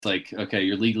like, okay,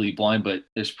 you're legally blind, but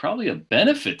there's probably a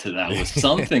benefit to that with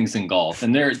some things in golf,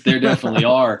 and there definitely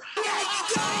are.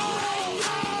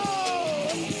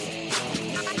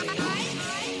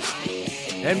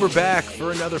 And we're back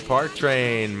for another Park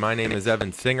Train. My name is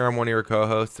Evan Singer. I'm one of your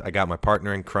co-hosts. I got my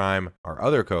partner in crime, our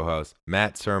other co-host,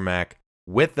 Matt Cermak,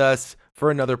 with us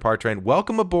for another Park Train.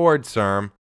 Welcome aboard,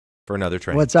 Cerm, for another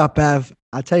train. What's up, Ev?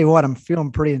 I'll tell you what, I'm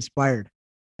feeling pretty inspired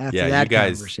after that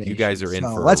conversation. You guys are in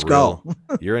for let's go.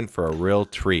 You're in for a real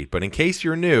treat. But in case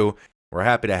you're new, we're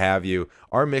happy to have you.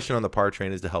 Our mission on the Park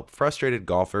Train is to help frustrated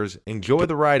golfers enjoy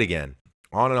the ride again,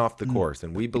 on and off the course.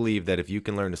 And we believe that if you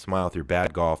can learn to smile through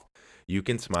bad golf, you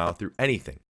can smile through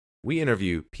anything. We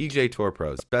interview PGA Tour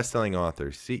pros, best-selling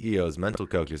authors, CEOs, mental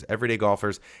coaches, everyday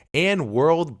golfers, and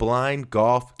world blind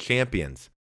golf champions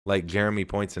like Jeremy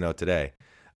Poinsonow today,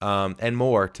 and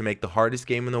more to make the hardest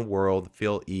game in the world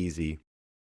feel easy,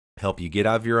 help you get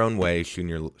out of your own way,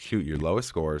 shoot your lowest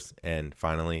scores, and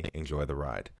finally enjoy the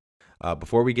ride.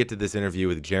 Before we get to this interview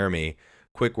with Jeremy,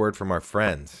 quick word from our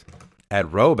friends at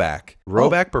Rhoback.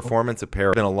 Rhoback Performance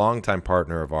Apparel has been a longtime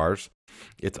partner of ours.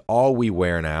 It's all we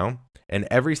wear now, and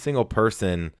every single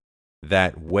person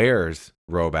that wears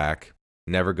Rhoback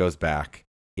never goes back.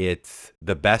 It's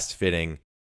the best fitting,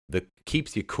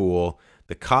 keeps you cool,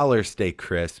 the collars stay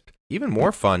crisp. Even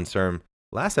more fun, Serm.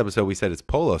 Last episode we said it's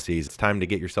polo season. It's time to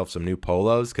get yourself some new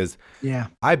polos because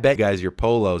I bet you guys your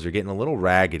polos are getting a little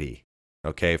raggedy,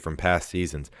 okay, from past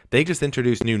seasons. They just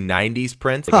introduced new 90s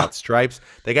prints. They got stripes.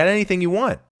 They got anything you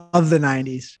want. Of the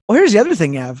 90s. Well, here's the other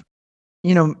thing, Ev.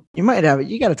 You know, you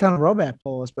got a ton of Rhoback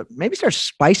polos, but maybe start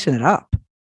spicing it up.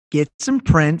 Get some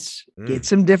prints, get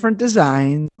some different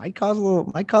designs. Might cause a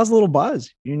little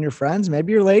buzz. You and your friends,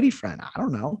 maybe your lady friend. I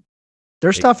don't know.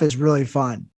 Their stuff is really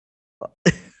fun.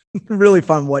 Really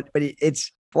fun. But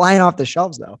it's flying off the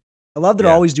shelves though. I love that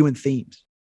they're always doing themes.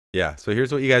 Yeah. So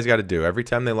here's what you guys got to do. Every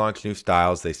time they launch new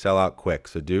styles, they sell out quick.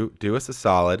 So do us a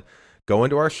solid. Go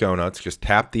into our show notes. Just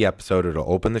tap the episode. It'll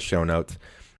open the show notes.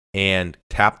 And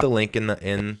tap the link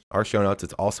in our show notes.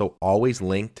 It's also always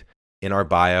linked in our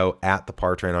bio at the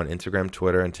Park Train on Instagram,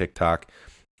 Twitter, and TikTok.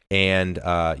 And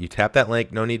you tap that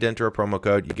link. No need to enter a promo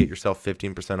code. You get yourself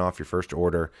 15% off your first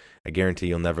order. I guarantee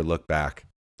you'll never look back.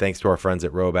 Thanks to our friends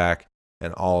at Rhoback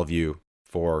and all of you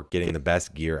for getting the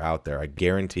best gear out there. I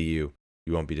guarantee you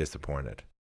won't be disappointed.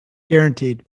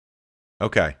 Guaranteed.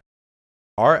 Okay.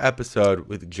 Our episode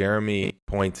with Jeremy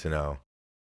Poinsonow.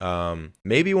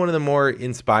 Maybe one of the more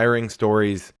inspiring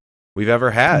stories we've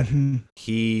ever had. Mm-hmm.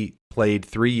 He played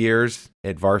 3 years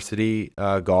at varsity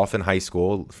golf in high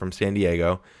school from San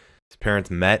Diego. His parents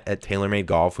met at TaylorMade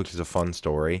Golf, which is a fun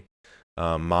story.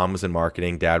 Mom was in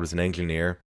marketing. Dad was an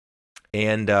engineer.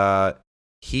 And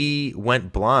he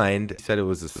went blind. He said he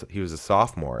was a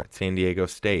sophomore at San Diego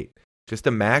State. Just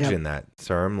imagine that,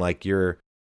 Serm. Like you're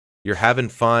having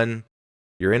fun.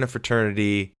 You're in a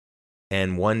fraternity.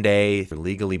 And one day they're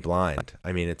legally blind.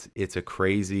 I mean, it's a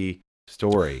crazy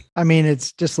story. I mean,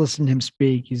 it's just listening to him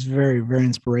speak. He's very, very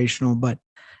inspirational. But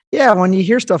yeah, when you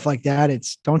hear stuff like that,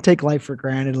 it's don't take life for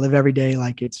granted. Live every day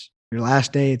like it's your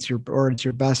last day. It's your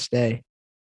best day.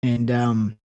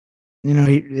 And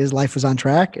his life was on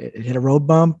track. It hit a road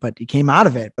bump, but he came out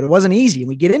of it. But it wasn't easy. And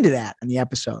we get into that in the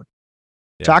episode.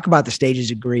 Yeah. Talk about the stages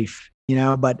of grief.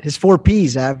 But his 4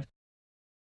 Ps have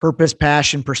purpose,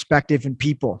 passion, perspective, and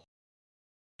people.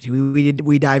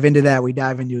 We dive into that. We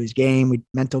dive into his game,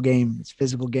 mental game, his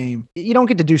physical game. You don't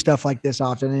get to do stuff like this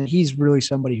often. And he's really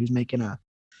somebody who's making a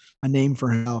name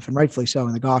for himself, and rightfully so,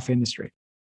 in the golf industry.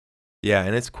 Yeah.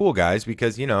 And it's cool, guys,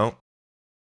 because,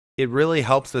 it really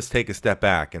helps us take a step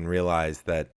back and realize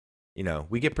that,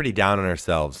 we get pretty down on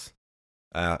ourselves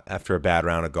after a bad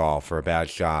round of golf or a bad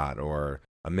shot or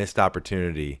a missed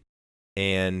opportunity.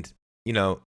 And,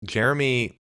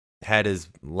 Jeremy had his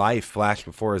life flash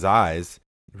before his eyes.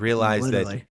 Realized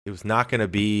that it was not going to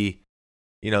be,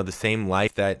 the same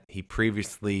life that he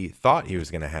previously thought he was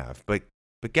going to have. But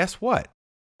guess what?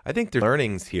 I think there's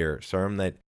learnings here, Serm,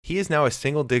 that he is now a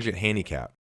single-digit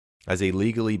handicap as a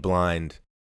legally blind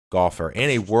golfer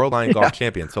and a world blind golf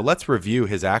champion. So let's review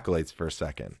his accolades for a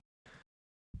second.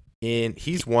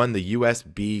 He's won the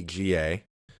USBGA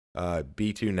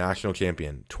B2 national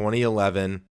champion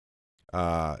 2011.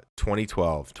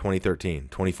 2012, 2013,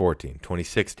 2014,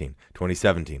 2016,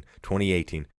 2017,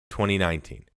 2018,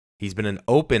 2019. He's been an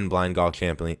open blind golf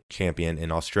champion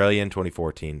in Australia in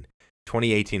 2014,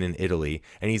 2018 in Italy,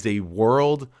 and he's a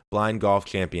world blind golf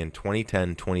champion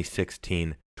 2010,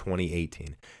 2016,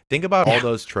 2018. Think about all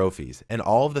those trophies and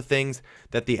all of the things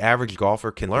that the average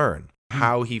golfer can learn,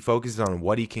 how he focuses on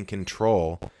what he can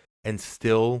control and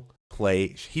still play.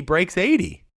 He breaks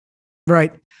 80.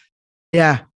 Right.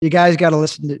 Yeah, you guys got to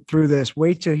listen through this.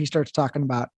 Wait till he starts talking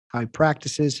about how he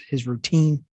practices, his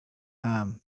routine,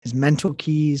 his mental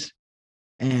keys,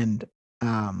 and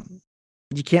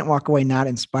you can't walk away not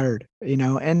inspired,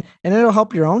 and it'll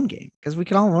help your own game because we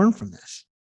can all learn from this.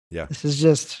 Yeah. This is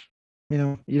just,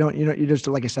 you just,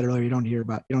 like I said earlier, you don't hear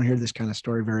this kind of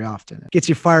story very often. It gets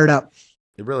you fired up.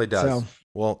 It really does. So,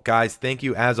 well, guys, thank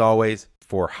you as always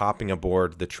for hopping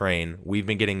aboard the train. We've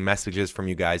been getting messages from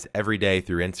you guys every day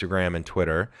through Instagram and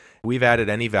Twitter. If we've added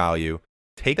any value.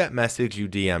 Take that message you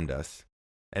DM'd us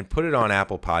and put it on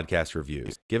Apple Podcast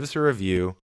reviews. Give us a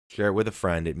review, share it with a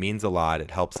friend. It means a lot.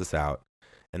 It helps us out.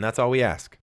 And that's all we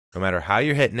ask. No matter how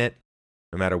you're hitting it,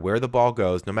 no matter where the ball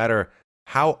goes, no matter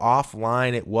how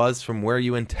offline it was from where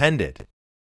you intended,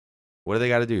 what do they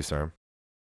got to do, sir?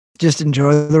 Just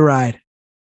enjoy the ride.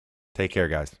 Take care,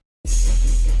 guys.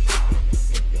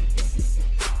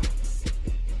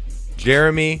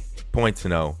 Jeremy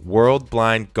Poinsono, World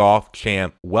Blind Golf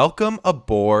Champ. Welcome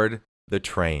aboard the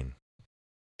train.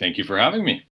 Thank you for having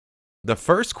me. The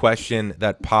first question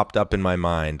that popped up in my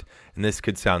mind, and this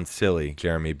could sound silly,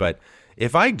 Jeremy, but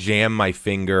if I jam my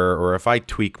finger or if I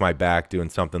tweak my back doing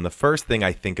something, the first thing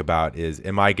I think about is,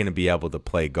 am I going to be able to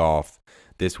play golf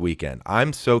this weekend?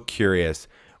 I'm so curious,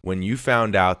 when you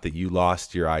found out that you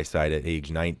lost your eyesight at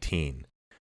age 19,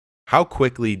 how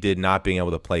quickly did not being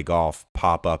able to play golf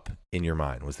pop up in your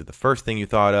mind? Was it the first thing you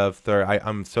thought of?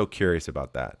 I'm so curious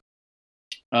about that.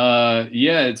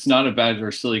 Yeah, it's not a bad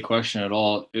or silly question at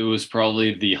all. It was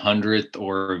probably the 100th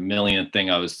or millionth thing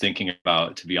I was thinking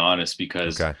about, to be honest,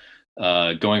 because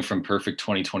going from perfect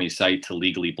 20/20 sight to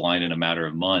legally blind in a matter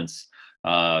of months,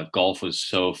 golf was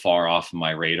so far off of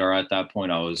my radar at that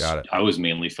point. I was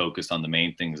mainly focused on the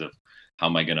main things of how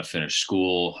am I going to finish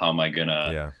school? How am I going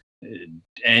to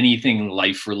anything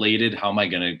life related? How am I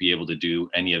going to be able to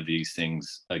do any of these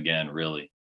things again,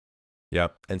 really?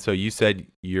 Yep. And so you said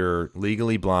you're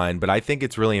legally blind, but I think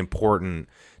it's really important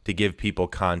to give people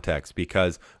context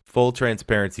because, full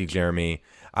transparency, Jeremy,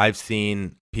 I've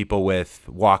seen people with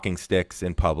walking sticks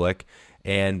in public,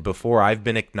 and before I've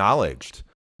been acknowledged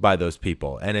by those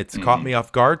people, and it's caught me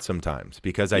off guard sometimes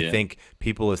because I think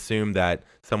people assume that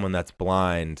someone that's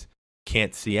blind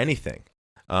can't see anything.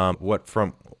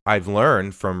 I've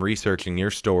learned from researching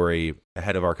your story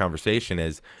ahead of our conversation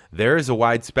is there is a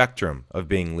wide spectrum of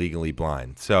being legally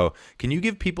blind. So can you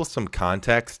give people some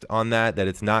context on that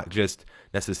it's not just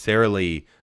necessarily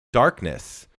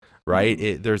darkness,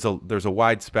 right? There's a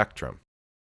wide spectrum.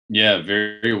 Yeah,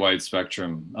 very, very wide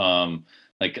spectrum.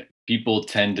 Like people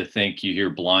tend to think, you hear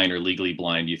blind or legally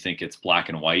blind, you think it's black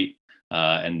and white.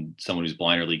 And someone who's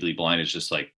blind or legally blind is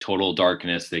just like total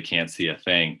darkness. They can't see a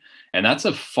thing. And that's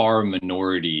a large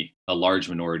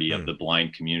minority of the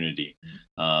blind community.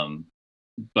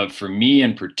 But for me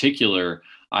in particular,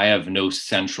 I have no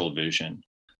central vision.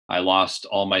 I lost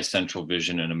all my central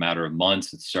vision in a matter of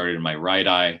months. It started in my right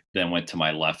eye, then went to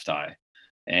my left eye.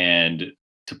 And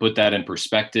to put that in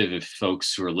perspective, if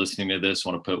folks who are listening to this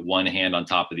want to put one hand on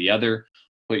top of the other,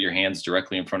 put your hands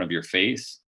directly in front of your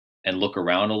face and look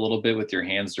around a little bit with your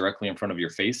hands directly in front of your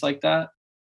face like that.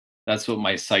 That's what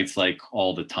my sight's like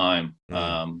all the time.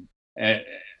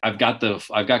 I've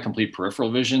got complete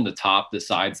peripheral vision, the top, the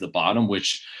sides, the bottom,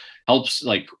 which helps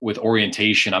like with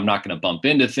orientation. I'm not going to bump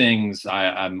into things.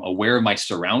 I'm aware of my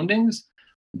surroundings,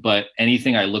 but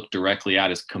anything I look directly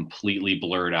at is completely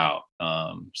blurred out.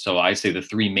 So I say the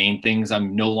three main things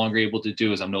I'm no longer able to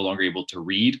do is I'm no longer able to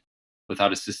read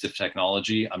without assistive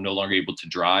technology. I'm no longer able to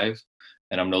drive,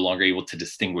 and I'm no longer able to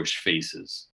distinguish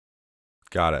faces.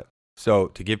 Got it. So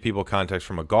to give people context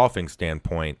from a golfing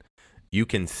standpoint, you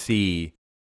can see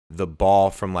the ball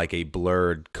from like a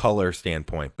blurred color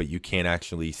standpoint, but you can't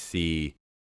actually see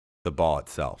the ball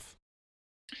itself.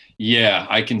 Yeah,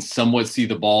 I can somewhat see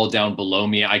the ball down below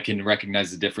me. I can recognize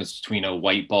the difference between a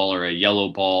white ball or a yellow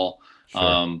ball.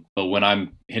 Sure. But when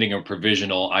I'm hitting a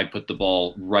provisional, I put the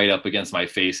ball right up against my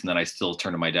face, and then I still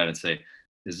turn to my dad and say,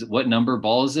 what number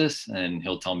ball is this? And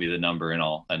he'll tell me the number, and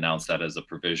I'll announce that as a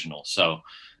provisional. So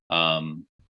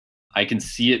I can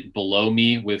see it below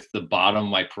me with the bottom of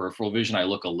my peripheral vision. I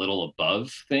look a little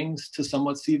above things to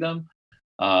somewhat see them.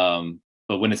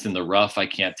 But when it's in the rough, I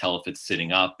can't tell if it's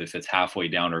sitting up, if it's halfway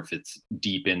down, or if it's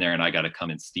deep in there and I got to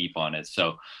come in steep on it.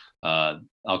 So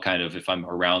I'll kind of, if I'm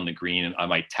around the green, I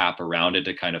might tap around it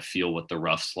to kind of feel what the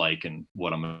rough's like and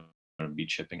what I'm going to be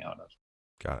chipping out of.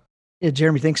 Got it. Yeah,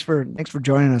 Jeremy, thanks for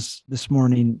joining us this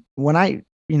morning. When I,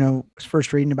 was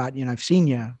first reading about, I've seen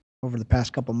you over the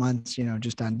past couple months,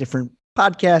 just on different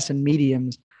podcasts and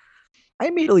mediums,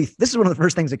 this is one of the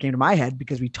first things that came to my head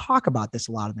because we talk about this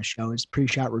a lot on the show is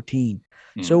pre-shot routine.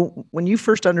 So when you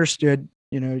first understood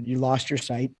you lost your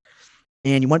sight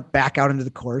and you went back out into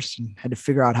the course and had to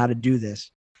figure out how to do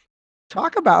this.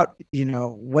 Talk about,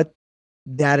 what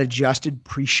that adjusted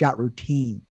pre-shot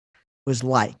routine was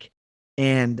like,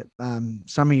 and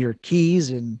some of your keys,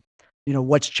 and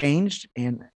what's changed,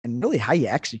 and really how you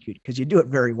execute, because you do it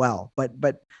very well. But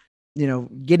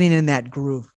getting in that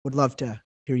groove, would love to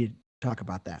hear you talk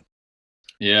about that.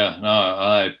 Yeah, no,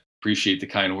 I appreciate the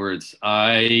kind words.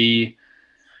 I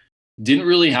didn't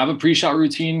really have a pre-shot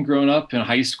routine growing up in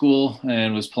high school,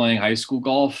 and was playing high school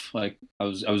golf. Like I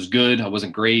was good. I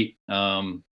wasn't great.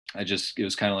 It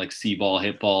was kind of like see ball,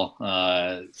 hit ball,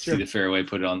 see the fairway,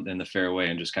 put it on in the fairway,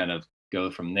 and just kind of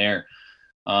go from there.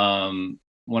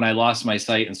 When I lost my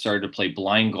sight and started to play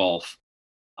blind golf,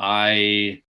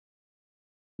 I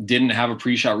didn't have a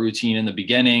pre-shot routine in the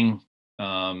beginning.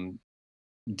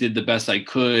 Did the best I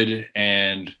could,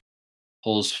 and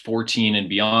holes 14 and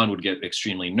beyond would get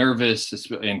extremely nervous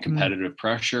in competitive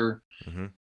pressure. Mm-hmm.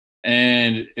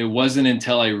 And it wasn't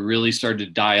until I really started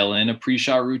to dial in a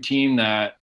pre-shot routine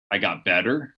that I got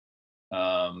better.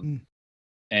 And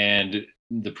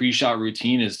the pre-shot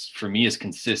routine for me is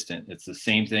consistent. It's the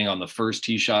same thing on the first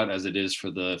tee shot as it is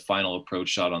for the final approach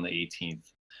shot on the 18th.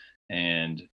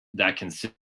 And that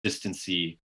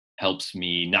consistency helps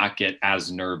me not get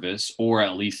as nervous, or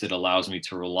at least it allows me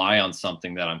to rely on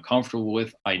something that I'm comfortable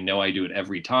with. I know I do it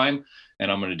every time,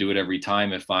 and I'm going to do it every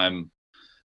time if I'm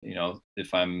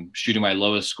shooting my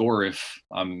lowest score, if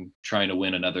I'm trying to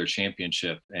win another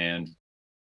championship. And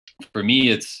for me,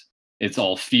 it's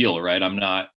all feel, right? I'm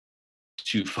not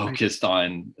too focused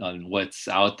on what's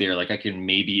out there. Like I can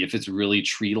maybe, if it's really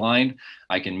tree lined,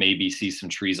 I can maybe see some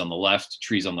trees on the left,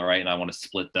 trees on the right, and I want to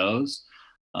split those.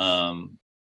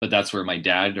 But that's where my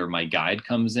dad or my guide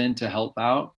comes in to help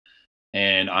out.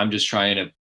 And I'm just trying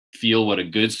to feel what a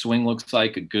good swing looks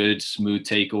like, a good smooth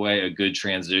takeaway, a good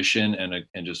transition,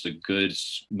 and just a good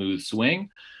smooth swing.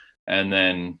 And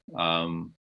then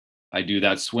I do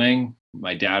that swing.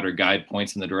 My dad or guide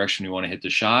points in the direction we want to hit the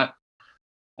shot.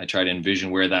 I try to envision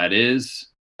where that is.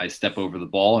 I step over the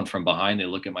ball, and from behind, they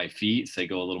look at my feet, say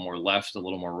go a little more left, a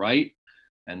little more right.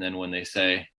 And then when they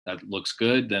say that looks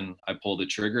good, then I pull the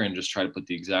trigger and just try to put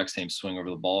the exact same swing over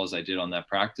the ball as I did on that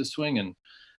practice swing. And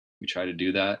we try to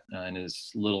do that in as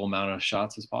little amount of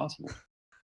shots as possible.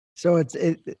 So it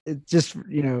just,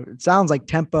 it sounds like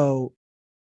tempo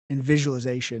and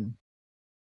visualization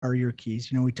are your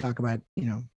keys. We talk about,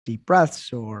 deep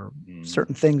breaths or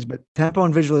certain things, but tempo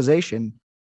and visualization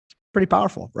is pretty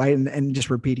powerful, right? And just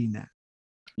repeating that.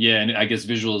 Yeah, and I guess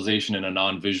visualization in a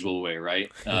non-visual way,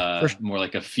 right? More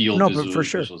like a field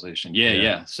visualization.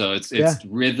 Yeah. So it's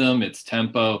rhythm, it's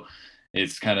tempo,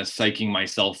 it's kind of psyching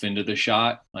myself into the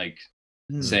shot, like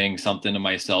saying something to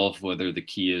myself, whether the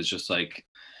key is just like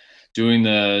doing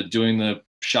the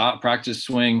shot practice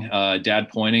swing, dad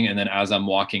pointing, and then as I'm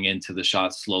walking into the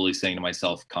shot, slowly saying to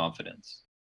myself, confidence.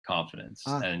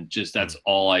 And just that's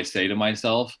all I say to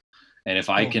myself. And if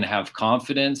I can have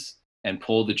confidence and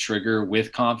pull the trigger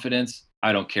with confidence,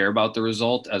 I don't care about the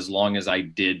result as long as I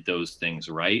did those things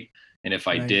right. And if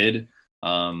I did,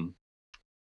 a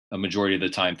majority of the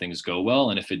time things go well.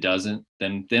 And if it doesn't,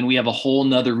 then we have a whole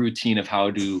nother routine of how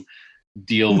to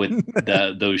deal with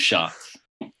those shots.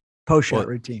 Post-shot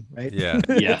routine, right? Yeah.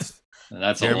 Yes. And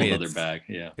that's Jeremy, a whole other bag.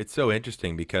 Yeah. It's so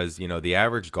interesting because, the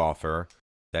average golfer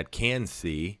that can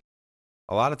see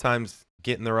a lot of times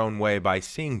get in their own way by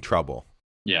seeing trouble.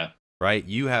 Yeah. Right?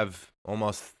 You have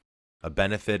almost a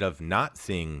benefit of not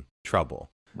seeing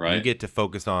trouble. Right. You get to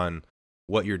focus on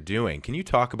what you're doing. Can you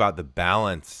talk about the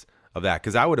balance of that?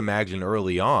 Because I would imagine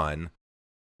early on,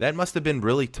 that must have been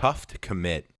really tough to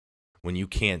commit when you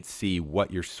can't see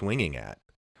what you're swinging at,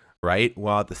 right?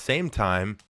 While at the same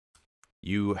time,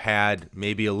 you had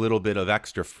maybe a little bit of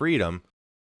extra freedom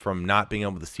from not being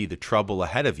able to see the trouble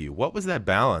ahead of you. What was that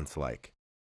balance like?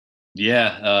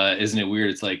 Yeah. Isn't it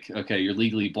weird? It's like, okay, you're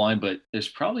legally blind, but there's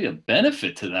probably a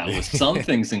benefit to that with some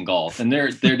things in golf. And there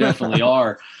definitely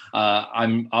are.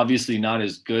 I'm obviously not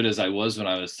as good as I was when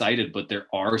I was sighted, but there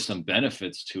are some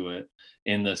benefits to it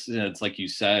in the sense, like you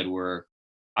said, where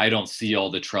I don't see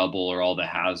all the trouble or all the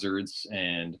hazards,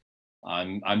 and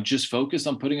I'm just focused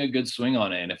on putting a good swing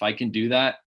on it. And if I can do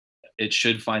that, it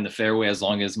should find the fairway as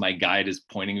long as my guide is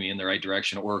pointing me in the right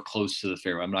direction or close to the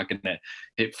fairway. I'm not going to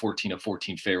hit 14 of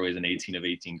 14 fairways and 18 of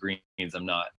 18 greens. I'm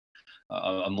not,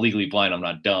 I'm legally blind. I'm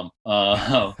not dumb.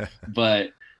 But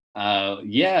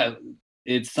yeah,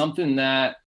 it's something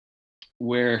that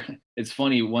where it's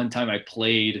funny. One time I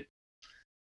played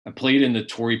in the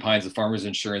Torrey Pines, the Farmers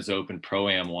Insurance Open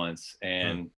Pro-Am once,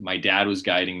 and my dad was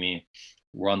guiding me.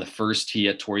 We're on the first tee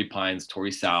at Torrey Pines,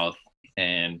 Torrey South.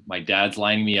 and my dad's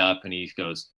lining me up, and he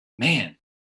goes, "Man,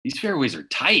 these fairways are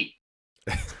tight."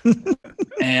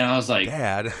 And I was like,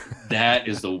 Dad. that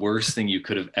is the worst thing you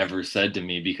could have ever said to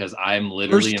me, because I'm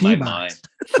literally First in my tee mind. box.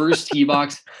 First tee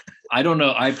box. I don't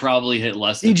know. I probably hit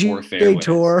less than 4 PGA fairways.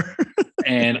 Tour.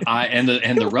 And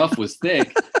the rough was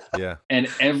thick. Yeah. And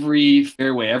every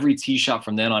fairway, every tee shot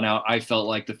from then on out, I felt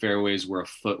like the fairways were a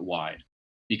foot wide,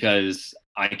 because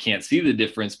I can't see the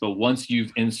difference. But once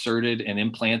you've inserted and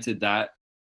implanted that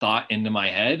thought into my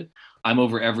head, I'm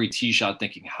over every tee shot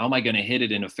thinking, how am I going to hit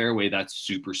it in a fairway that's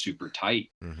super, super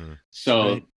tight? Mm-hmm.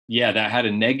 So Right. yeah, that had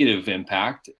a negative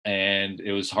impact, and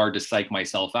it was hard to psych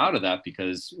myself out of that,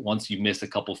 because once you miss a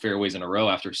couple fairways in a row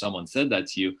after someone said that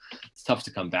to you, it's tough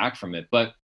to come back from it.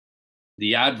 But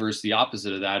the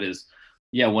opposite of that is,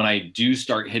 yeah, when I do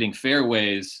start hitting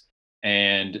fairways,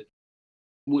 and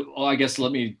well, I guess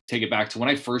let me take it back to when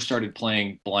I first started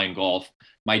playing blind golf.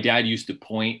 My dad used to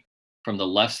point from the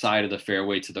left side of the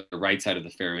fairway to the right side of the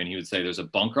fairway, and he would say, "There's a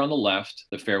bunker on the left.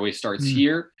 The fairway starts Mm.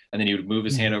 here," and then he would move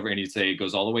his hand Mhm. over and he'd say, "It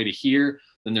goes all the way to here.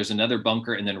 Then there's another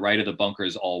bunker, and then right of the bunker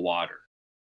is all water."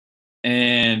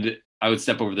 And I would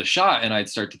step over the shot, and I'd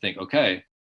start to think, okay,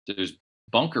 there's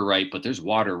bunker right, but there's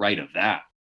water right of that.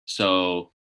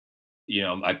 So,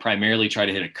 I primarily try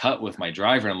to hit a cut with my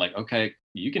driver. And I'm like, okay,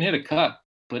 you can hit a cut,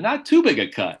 but not too big a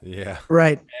cut. Yeah.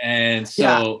 Right. And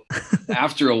Yeah. so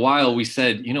after a while, we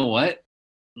said, you know what?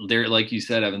 There, like you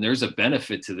said, Evan, there's a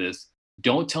benefit to this.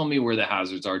 Don't tell me where the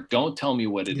hazards are. Don't tell me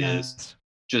what it is. Yes.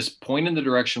 Just point in the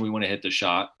direction we want to hit the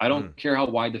shot. I don't care how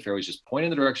wide the fairway is. Just point in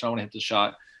the direction I want to hit the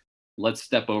shot. Let's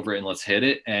step over it and let's hit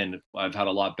it. And I've had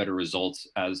a lot better results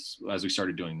as we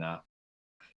started doing that.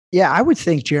 Yeah, I would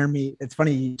think, Jeremy, it's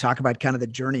funny you talk about kind of the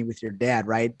journey with your dad,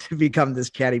 right? To become this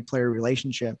caddy player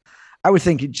relationship. I would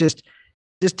think you just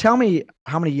tell me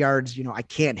how many yards, I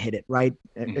can't hit it, right?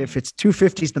 Mhm. If it's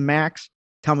 250 is the max,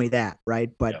 tell me that, right?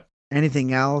 But Yeah.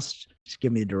 anything else, just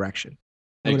give me the direction.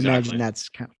 I would Exactly. imagine that's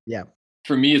kind of, yeah.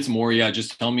 For me, it's more,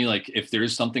 just tell me, like, if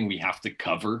there's something we have to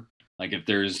cover, like if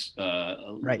there's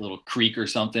a Right. little creek or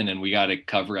something and we got to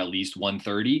cover at least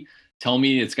 130, tell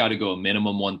me it's got to go a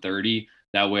minimum 130.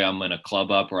 That way I'm going to club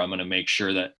up, or I'm going to make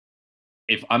sure that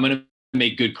if I'm going to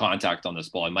make good contact on this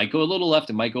ball, it might go a little left,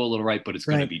 it might go a little right, but it's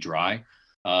going to Right. be dry.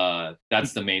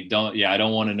 That's the main, I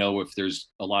don't want to know if there's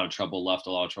a lot of trouble left,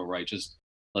 a lot of trouble right. Just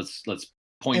let's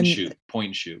point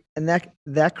and shoot. And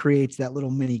that creates that little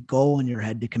mini goal in your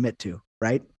head to commit to,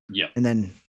 right? Yeah. And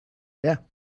then, yeah.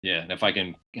 Yeah. And if I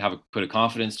can put a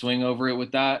confident swing over it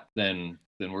with that, then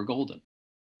we're golden.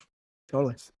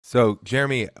 Totally. So,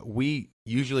 Jeremy, we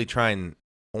usually try and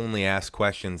only ask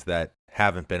questions that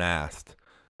haven't been asked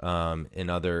in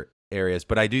other areas,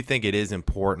 but I do think it is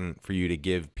important for you to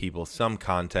give people some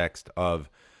context of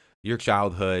your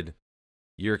childhood,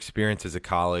 your experience as a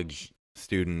college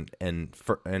student, and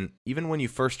even when you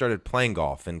first started playing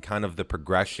golf, and kind of the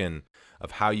progression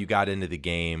of how you got into the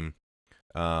game,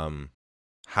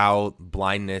 how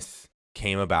blindness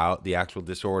came about, the actual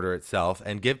disorder itself,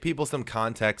 and give people some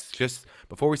context just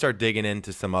before we start digging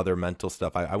into some other mental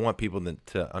stuff. I want people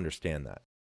to understand that.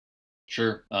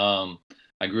 Sure.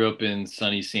 I grew up in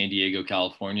sunny San Diego,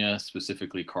 California,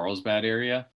 specifically Carlsbad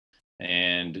area.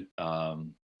 And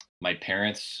my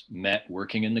parents met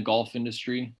working in the golf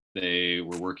industry. They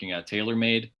were working at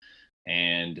TaylorMade,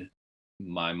 and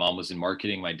my mom was in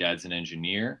marketing. My dad's an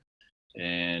engineer.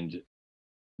 And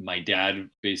my dad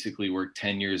basically worked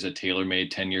 10 years at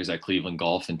TaylorMade, 10 years at Cleveland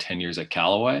Golf, and 10 years at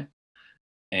Callaway.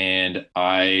 And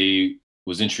I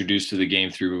was introduced to the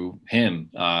game through him.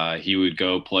 He would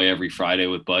go play every Friday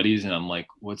with buddies, and I'm like,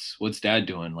 what's dad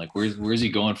doing? Like, where's he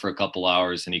going for a couple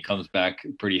hours? And he comes back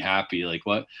pretty happy. Like,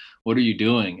 what are you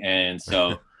doing? And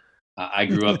so I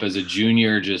grew up as a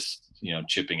junior, just,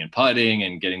 chipping and putting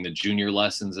and getting the junior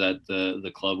lessons at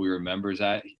the club we were members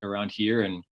at around here.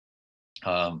 And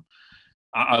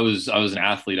I was an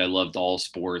athlete. I loved all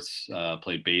sports,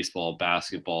 played baseball,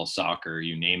 basketball, soccer,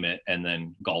 you name it. And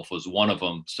then golf was one of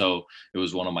them. So it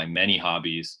was one of my many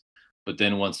hobbies. But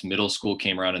then once middle school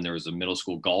came around and there was a middle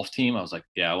school golf team, I was like,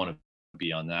 yeah, I want to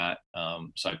be on that.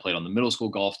 So I played on the middle school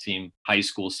golf team. High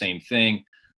school, same thing.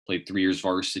 Played 3 years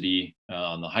varsity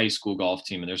on the high school golf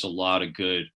team. And there's a lot of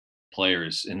good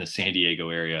players in the San Diego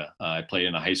area. I played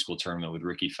in a high school tournament with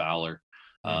Ricky Fowler.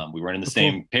 We weren't in the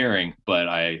same pairing, but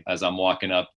as I'm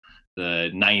walking up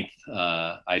the ninth,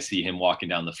 I see him walking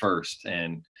down the first.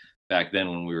 And back then,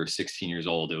 when we were 16 years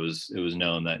old, it was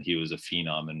known that he was a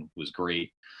phenom and was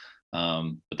great.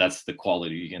 But that's the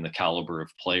quality and the caliber of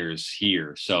players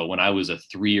here. So when I was a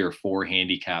 3 or 4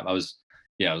 handicap, I was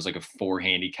like a 4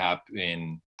 handicap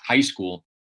in high school.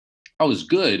 I was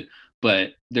good,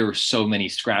 but there were so many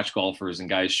scratch golfers and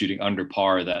guys shooting under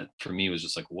par that for me was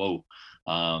just like, whoa.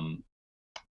 Um,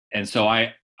 and so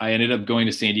I ended up going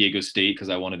to San Diego State because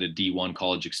I wanted a D1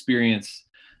 college experience,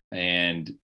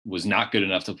 and was not good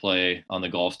enough to play on the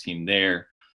golf team there.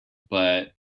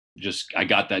 But just I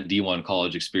got that D1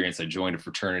 college experience. I joined a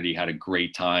fraternity, had a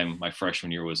great time. My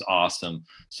freshman year was awesome.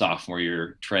 Sophomore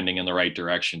year, trending in the right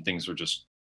direction. Things were just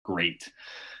great.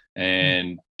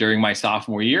 And during my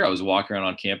sophomore year, I was walking around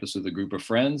on campus with a group of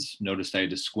friends, noticed I had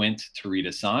to squint to read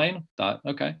a sign, thought,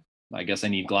 okay, I guess I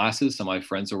need glasses. Some of my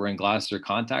friends are wearing glasses or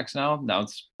contacts now. Now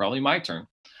it's probably my turn.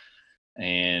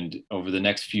 And over the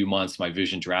next few months, my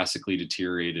vision drastically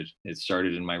deteriorated. It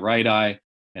started in my right eye,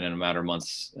 and in a matter of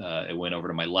months, it went over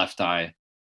to my left eye.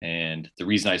 And the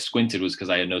reason I squinted was because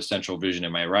I had no central vision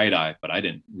in my right eye, but I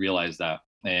didn't realize that.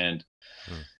 And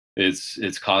Hmm.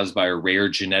 it's caused by a rare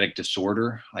genetic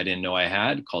disorder I didn't know I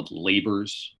had called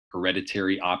Leber's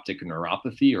hereditary optic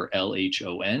neuropathy, or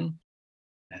LHON.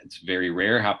 It's very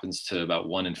rare, happens to about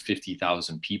 1 in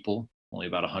 50,000 people. Only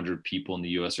about 100 people in the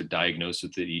US are diagnosed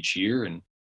with it each year, and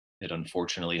it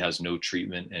unfortunately has no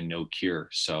treatment and no cure.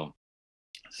 So,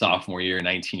 sophomore year,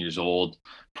 19 years old,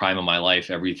 prime of my life,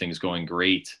 everything's going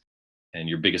great. And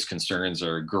your biggest concerns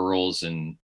are girls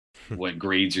and what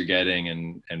grades you're getting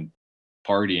and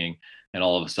partying. And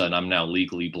all of a sudden, I'm now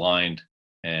legally blind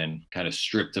and kind of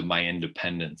stripped of my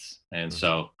independence. And Mhm.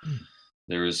 so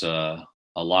there's a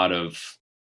lot of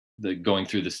the going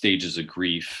through the stages of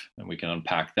grief, and we can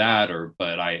unpack that.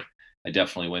 But I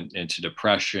definitely went into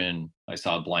depression. I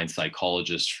saw a blind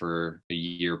psychologist for a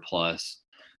year plus,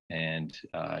 and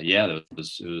yeah, it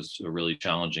was a really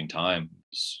challenging time.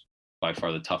 It's by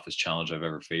far the toughest challenge I've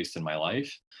ever faced in my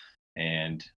life.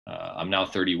 And I'm now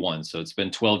 31, so it's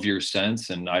been 12 years since,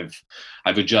 and I've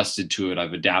adjusted to it.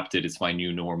 I've adapted. It's my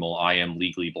new normal. I am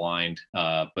legally blind,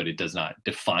 but it does not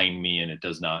define me, and it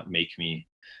does not make me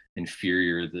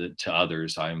inferior to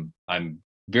others. I'm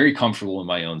very comfortable in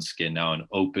my own skin now, and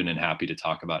open and happy to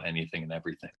talk about anything and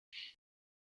everything.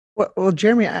 Well,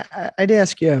 Jeremy, I'd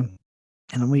ask you,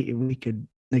 and we could,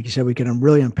 like you said, we could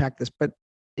really unpack this. But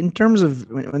in terms of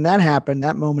when that happened,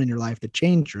 that moment in your life that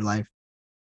changed your life,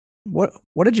 what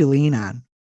did you lean on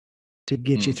to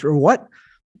get you Mm, through?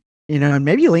 And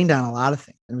maybe you leaned on a lot of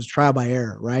things. It was trial by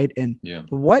error, right? And yeah,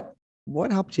 what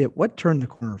helped you? What turned the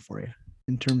corner for you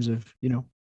in terms of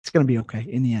it's going to be okay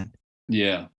in the end?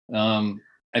 yeah.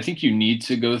 I think you need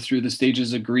to go through the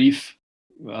stages of grief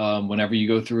whenever you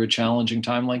go through a challenging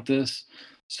time like this.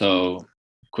 So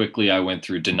quickly, I went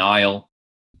through denial,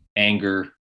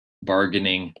 anger,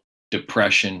 bargaining,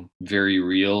 depression, very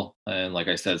real. And like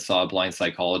I said, saw a blind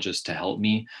psychologist to help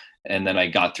me. And then I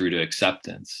got through to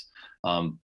acceptance.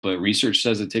 But research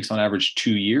says it takes on average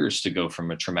 2 years to go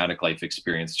from a traumatic life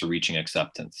experience to reaching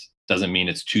acceptance. Doesn't mean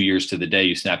it's 2 years to the day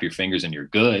you snap your fingers and you're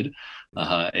good.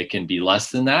 It can be less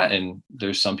than that. And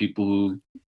there's some people who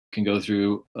can go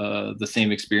through the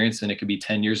same experience, and it could be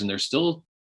 10 years and they're still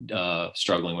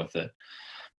struggling with it.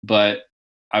 But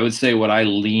I would say what I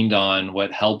leaned on,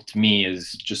 what helped me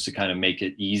is just to kind of make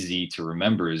it easy to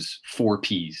remember is 4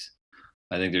 P's.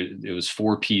 I think it was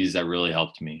 4 P's that really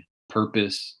helped me: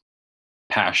 purpose,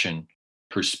 passion,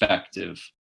 perspective,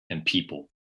 and people.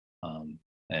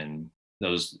 And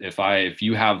those, if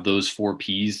you have those 4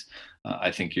 P's,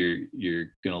 I think you're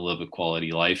going to live a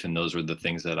quality life. And those were the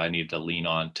things that I need to lean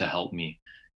on to help me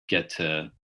get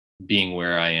to being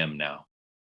where I am now.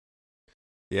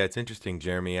 Yeah, it's interesting,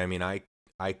 Jeremy. I mean, I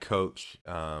coach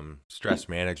stress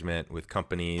management with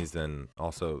companies and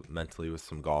also mentally with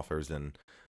some golfers, and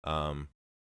um,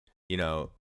 you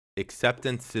know,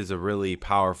 acceptance is a really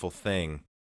powerful thing.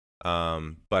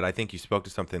 But I think you spoke to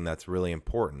something that's really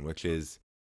important, which is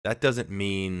that doesn't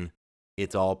mean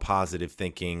it's all positive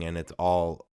thinking and it's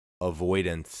all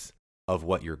avoidance of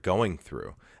what you're going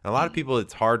through. And a lot of Mm, people,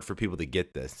 it's hard for people to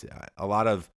get this. A lot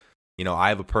of, I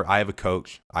have a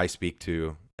coach I speak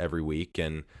to every week,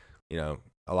 and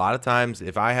a lot of times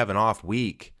if I have an off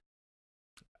week,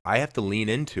 I have to lean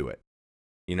into it.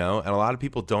 And a lot of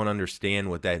people don't understand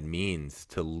what that means,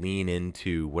 to lean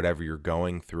into whatever you're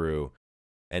going through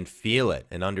and feel it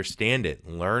and understand it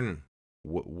and learn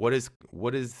what is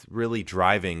really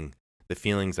driving the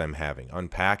feelings I'm having,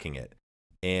 unpacking it.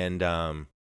 And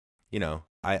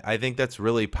I think that's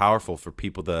really powerful for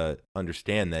people to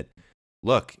understand that.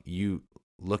 Look, you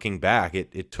looking back,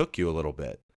 it took you a little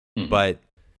bit, mhm. but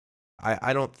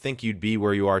I don't think you'd be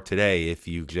where you are today if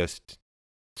you just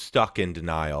stuck in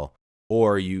denial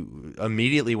or you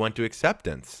immediately went to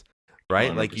acceptance,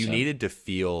 right? Like, you 100%. needed to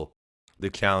feel the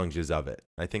challenges of it.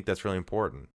 I think that's really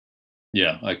important.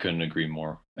 Yeah, I couldn't agree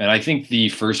more. And I think the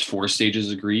first 4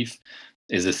 stages of grief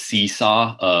is a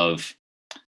seesaw of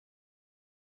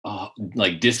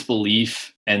like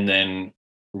disbelief, and then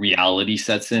reality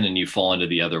sets in and you fall into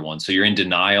the other one. So you're in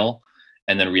denial,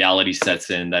 and then reality sets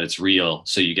in that it's real.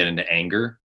 So you get into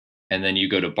anger, and then you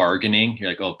go to bargaining. You're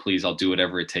like, oh, please, I'll do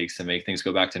whatever it takes to make things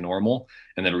go back to normal.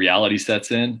 And then reality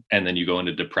sets in, and then you go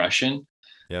into depression.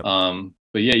 Yep.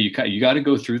 But yeah, you got to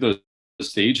go through those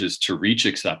stages to reach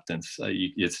acceptance.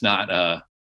 It's not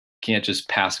can't just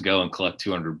pass go and collect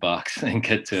 $200 and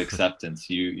get to acceptance.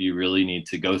 You really need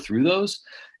to go through those.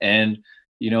 And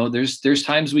there's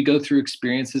times we go through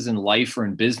experiences in life or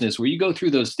in business where you go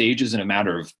through those stages in a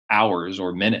matter of hours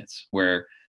or minutes, where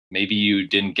maybe you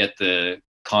didn't get the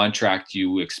contract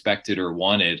you expected or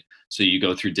wanted. So you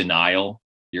go through denial.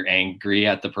 You're angry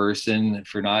at the person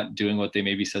for not doing what they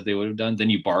maybe said they would have done. Then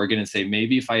you bargain and say,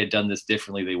 maybe if I had done this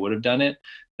differently, they would have done it.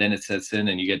 Then it sets in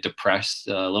and you get depressed,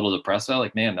 a little depressed.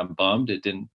 Like, man, I'm bummed. It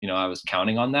didn't, I was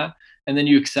counting on that. And then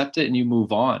you accept it and you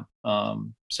move on.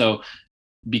 So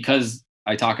because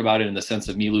I talk about it in the sense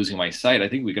of me losing my sight, I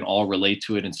think we can all relate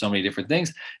to it in so many different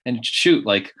things. And shoot,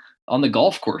 like on the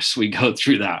golf course, we go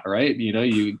through that, right?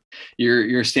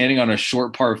 You're standing on a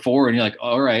short par 4 and you're like,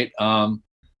 all right,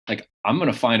 like I'm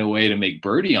going to find a way to make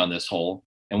birdie on this hole.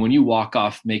 And when you walk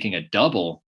off making a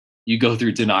double, you go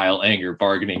through denial, anger,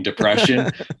 bargaining, depression,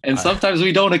 and sometimes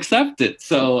we don't accept it.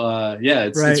 So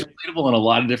it's relatable in a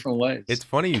lot of different ways. It's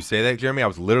funny you say that, Jeremy. I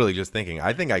was literally just thinking,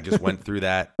 I think I just went through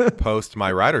that post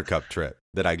my Ryder Cup trip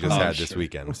that I just had this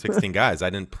weekend with 16 guys. I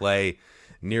didn't play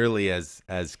nearly as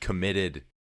committed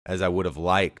as I would have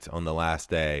liked on the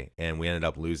last day, and we ended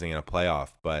up losing in a playoff.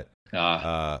 But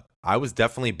I was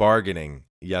definitely bargaining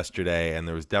yesterday, and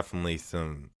there was definitely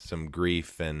some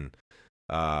grief, and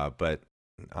but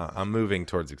I'm moving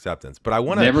towards acceptance. But I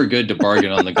want to never good to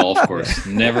bargain on the golf course.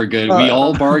 Never good. We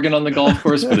all bargain on the golf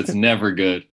course, but it's never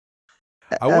good.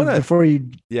 I want to before you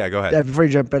go ahead. Before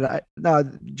you jump in,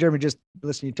 Jeremy, just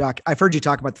listening to you talk. I've heard you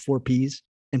talk about the 4 Ps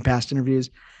in past interviews,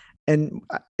 and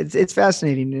it's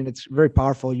fascinating and it's very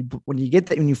powerful. When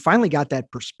you finally got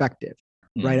that perspective,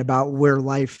 right, about where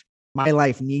my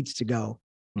life needs to go,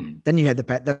 then you had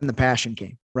the passion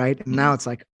came, right, and now it's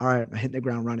like, all right, I'm hitting the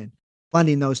ground running.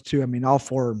 Blending those two, I mean, all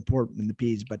 4 are important in the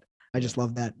Ps, but I just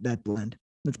love that blend.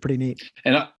 That's pretty neat.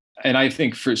 And I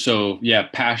think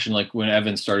passion, like when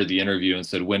Evan started the interview and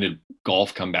said, when did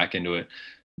golf come back into it?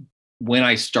 When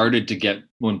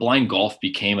blind golf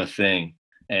became a thing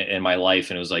in my life,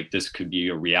 and it was like, this could be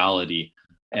a reality.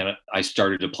 And I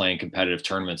started to play in competitive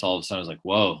tournaments. All of a sudden I was like,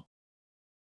 whoa,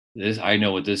 I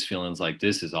know what this feeling's like.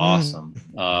 This is awesome.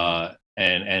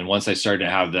 And once I started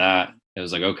to have that, it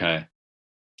was like, okay,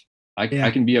 I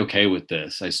can be okay with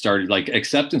this. I started, like,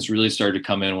 acceptance really started to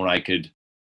come in when I could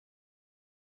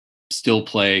still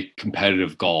play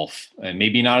competitive golf, and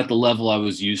maybe not at the level I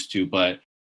was used to, but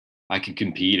I can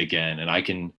compete again, and I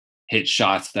can hit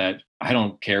shots that I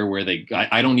don't care where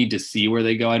I don't need to see where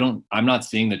they go. I'm not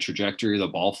seeing the trajectory of the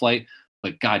ball flight,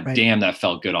 but God damn, that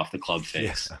felt good off the club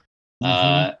face. Yeah.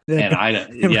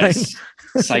 And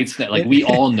sights that, like, we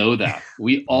all know that.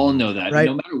 We all know that. Right.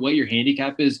 No matter what your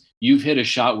handicap is, you've hit a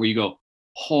shot where you go,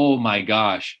 oh my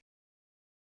gosh,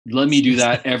 let me do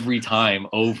that every time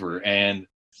over. And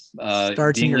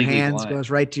starts in your hands, goes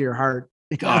right to your heart.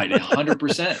 God,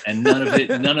 100%. And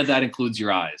none of that includes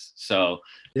your eyes. So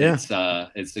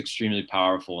it's extremely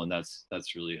powerful, and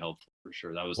that's really helpful for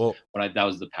sure. That was that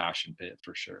was the passion pit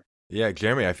for sure. Yeah,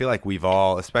 Jeremy, I feel like we've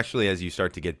all, especially as you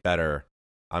start to get better,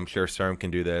 I'm sure Serm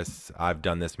can do this. I've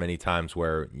done this many times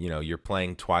where, you're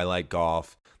playing twilight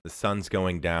golf, the sun's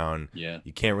going down,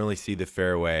 you can't really see the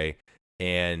fairway,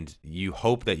 and you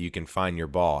hope that you can find your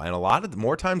ball. And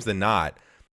more times than not,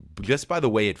 just by the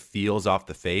way it feels off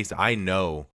the face, I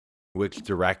know which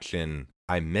direction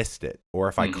I missed it, or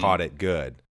if I caught it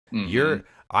good.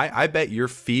 I bet your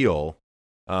feel,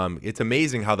 it's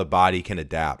amazing how the body can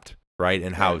adapt. Right.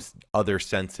 And how other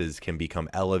senses can become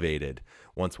elevated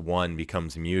once one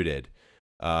becomes muted.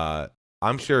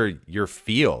 I'm sure your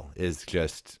feel is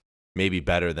just maybe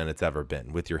better than it's ever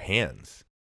been with your hands.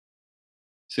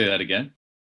 Say that again.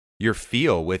 Your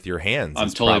feel with your hands. I'm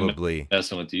totally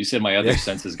messing with you. You said my other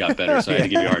senses got better, so I had to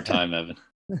give you a hard time, Evan.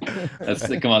 That's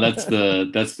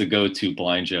the go-to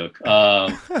blind joke.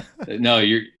 No,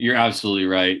 you're absolutely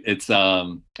right. It's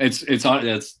the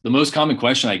most common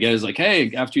question I get is like,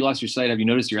 hey, after you lost your sight, have you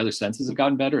noticed your other senses have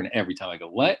gotten better? And every time I go,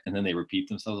 what? And then they repeat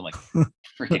themselves. I'm like,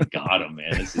 freaking got them,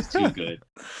 man. This is too good.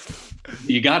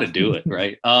 You got to do it,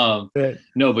 right?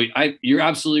 No, but you're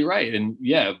absolutely right. And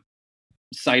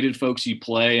sighted folks, you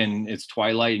play and it's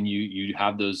twilight and you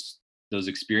have those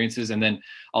experiences. And then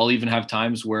I'll even have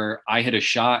times where I hit a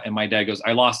shot and my dad goes,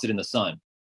 I lost it in the sun.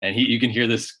 And you can hear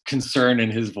this concern in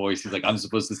his voice. He's like, I'm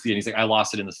supposed to see it. And he's like, I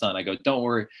lost it in the sun. I go, don't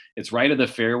worry. It's right of the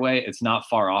fairway. It's not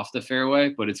far off the fairway,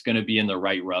 but it's going to be in the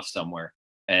right rough somewhere.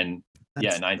 And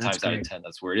yeah, nine That's times out of great. 10,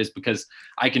 that's where it is, because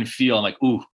I can feel, I'm like,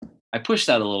 ooh, I pushed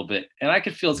that a little bit, and I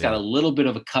can feel it's got a little bit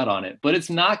of a cut on it, but it's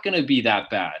not going to be that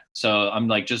bad. So I'm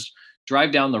like, just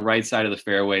drive down the right side of the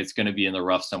fairway. It's going to be in the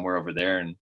rough somewhere over there.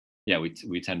 And yeah,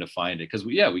 we tend to find it because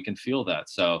we can feel that.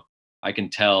 So I can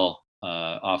tell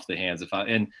off the hands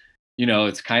and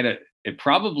it's it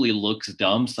probably looks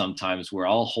dumb sometimes where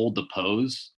I'll hold the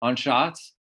pose on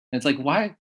shots. And it's like,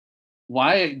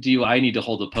 why do I need to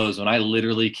hold the pose when I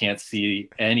literally can't see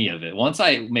any of it? Once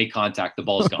I make contact, the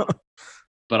ball's gone.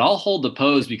 But I'll hold the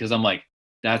pose because I'm like,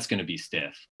 that's going to be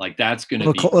stiff. Like that's going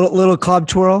to be little club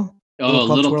twirl. Oh, club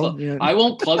little twirl. club. Yeah. I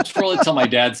won't club twirl it till my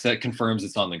dad confirms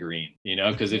it's on the green,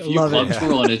 because if you Love club it.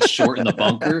 twirl and it's short in the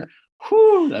bunker,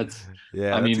 whew, that's,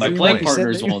 I mean, my you playing might be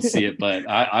partners sitting- won't see it, but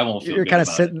I won't feel You're good kind of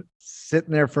about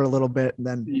sitting there for a little bit, and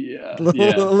then Yeah. a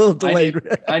little delayed.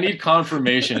 I need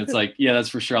confirmation. It's like, yeah, that's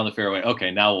for sure on the fairway.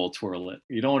 Okay, now we'll twirl it.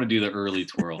 You don't want to do the early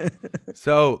twirl.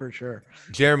 So For sure.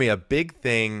 Jeremy, a big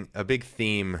theme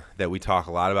that we talk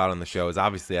a lot about on the show is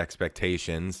obviously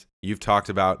expectations. You've talked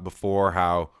about before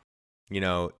how,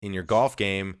 in your golf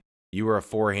game, you were a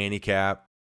 4 handicap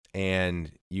and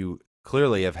you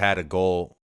clearly have had a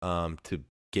goal to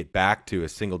get back to a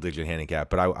single digit handicap.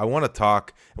 But I want to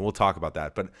talk, and we'll talk about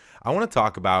that, but I want to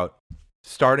talk about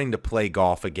starting to play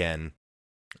golf again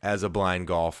as a blind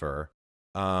golfer.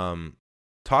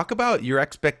 Talk about your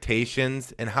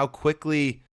expectations and how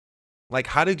quickly,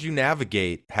 how did you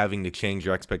navigate having to change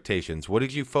your expectations? What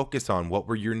did you focus on? What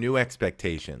were your new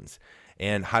expectations?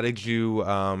 And how did you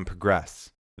progress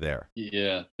there?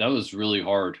 Yeah, that was really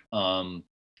hard.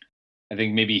 I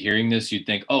think maybe hearing this, you'd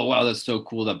think, oh, wow, that's so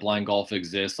cool that blind golf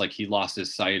exists. Like he lost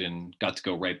his sight and got to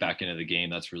go right back into the game.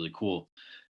 That's really cool.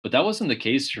 But that wasn't the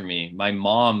case for me. My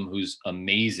mom, who's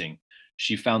amazing,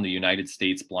 she found the United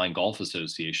States Blind Golf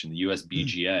Association, the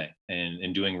USBGA,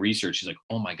 and doing research, she's like,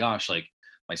 oh my gosh, like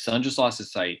my son just lost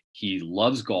his sight. He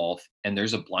loves golf, and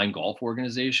there's a blind golf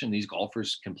organization. These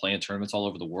golfers can play in tournaments all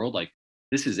over the world. Like,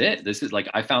 this is it. This is like,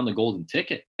 I found the golden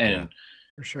ticket. And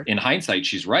For sure. in hindsight,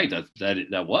 she's right.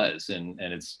 That was, and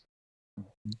it's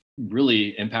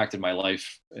really impacted my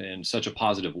life in such a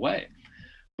positive way.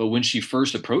 But when she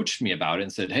first approached me about it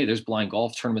and said, hey, there's blind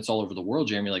golf tournaments all over the world,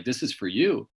 Jeremy, like this is for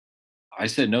you, I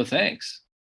said, no, thanks.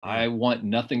 I want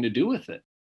nothing to do with it.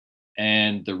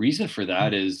 And the reason for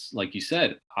that is, like you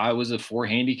said, I was a 4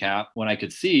 handicap when I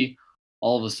could see.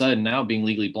 All of a sudden now being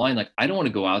legally blind, like I don't want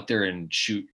to go out there and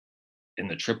shoot in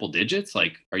the triple digits.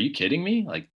 Like, are you kidding me?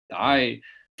 Like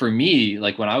for me,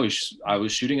 like when I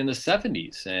was shooting in the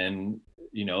 70s and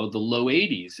the low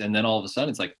 80s, and then all of a sudden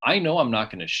it's like, I know I'm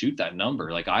not going to shoot that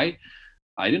number. Like I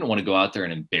didn't want to go out there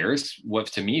and embarrass what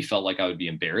to me felt like I would be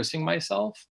embarrassing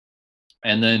myself.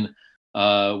 And then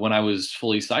when I was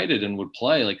fully sighted and would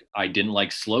play, like I didn't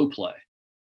like slow play.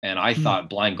 And I thought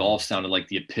blind golf sounded like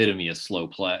the epitome of slow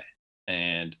play.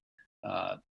 And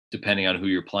depending on who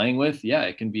you're playing with, yeah,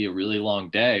 it can be a really long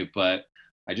day, but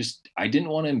I didn't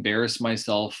want to embarrass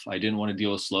myself. I didn't want to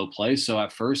deal with slow play. So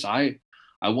at first I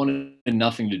wanted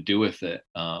nothing to do with it.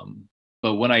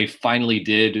 But when I finally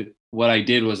did, what I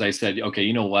did was I said, okay,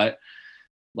 you know what?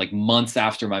 Like months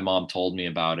after my mom told me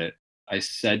about it, I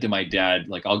said to my dad,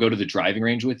 like, I'll go to the driving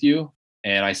range with you.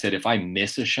 And I said, if I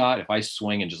miss a shot, if I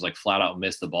swing and just like flat out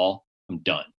miss the ball, I'm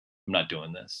done. I'm not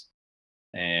doing this.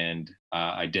 And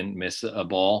I didn't miss a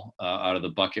ball out of the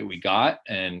bucket we got.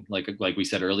 And like we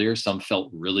said earlier, some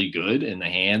felt really good in the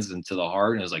hands and to the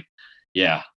heart. And I was like,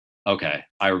 yeah, okay,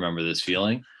 I remember this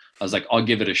feeling. I was like, I'll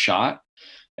give it a shot.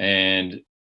 And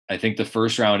I think the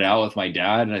first round out with my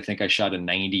dad, and I think I shot a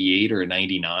 98 or a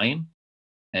 99.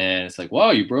 And it's like,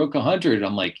 wow, you broke 100.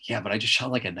 I'm like, yeah, but I just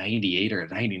shot like a 98 or a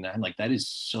 99. Like that is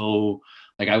so,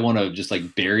 like I want to just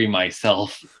like bury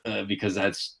myself because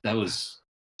that was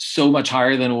so much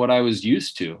higher than what I was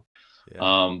used to.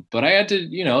 Yeah. But I had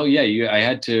to, I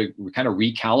had to kind of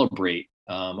recalibrate.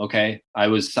 Okay, I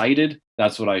was sighted.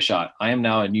 That's what I shot. I am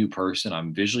now a new person.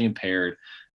 I'm visually impaired.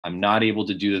 I'm not able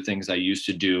to do the things I used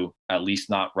to do, at least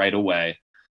not right away.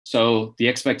 So the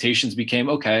expectations became,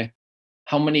 okay,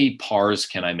 how many pars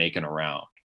can I make in a round?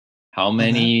 How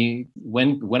many,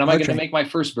 when am I going to make my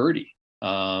first birdie?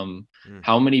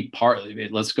 How many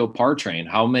let's go par train.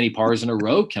 How many pars in a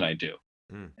row can I do?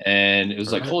 And it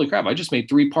was like, holy crap, I just made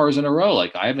 3 pars in a row.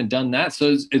 Like I haven't done that.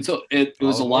 So it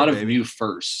was a lot of new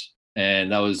firsts.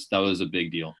 And that was a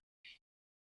big deal.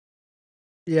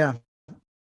 Yeah.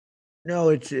 No,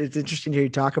 it's interesting to hear you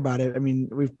talk about it. I mean,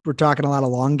 we're talking a lot of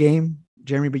long game,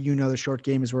 Jeremy, but the short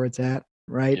game is where it's at.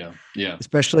 right? Yeah. Yeah.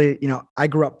 Especially, I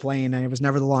grew up playing and I was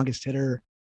never the longest hitter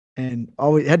and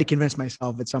always had to convince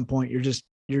myself at some point you're just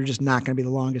not going to be the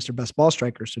longest or best ball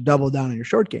striker. So double down on your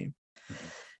short game. Mhm.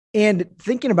 And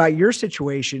thinking about your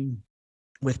situation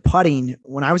with putting,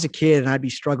 when I was a kid and I'd be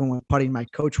struggling with putting, my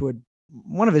coach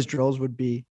one of his drills would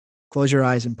be close your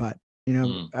eyes and putt.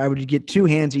 Mm. I would get too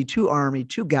handsy, too army,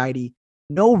 too guidey,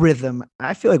 no rhythm.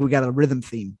 I feel like we got a rhythm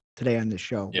theme today on this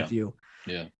show Yeah. with you.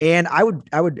 Yeah. And I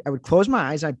would close my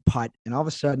eyes, I'd putt, and all of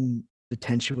a sudden the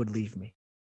tension would leave me.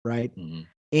 Right. Mhm.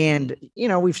 And,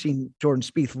 we've seen Jordan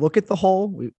Spieth look at the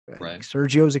hole. Right.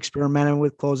 Sergio's experimenting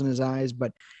with closing his eyes,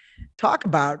 but talk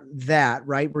about that,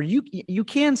 right? Where you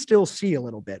can still see a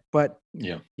little bit, but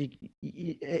Yeah.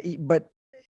 but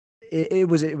it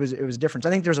was a difference. I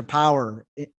think there's a power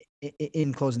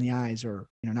in closing the eyes, or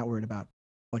not worried about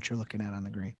what you're looking at on the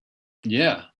green.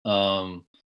 Yeah.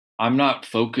 I'm not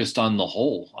focused on the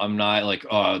hole. I'm not like,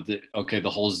 okay, the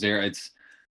hole's there.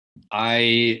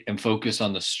 I am focused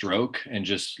on the stroke and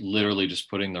just literally just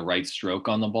putting the right stroke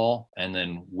on the ball, and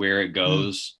then where it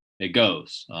goes, it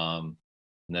goes.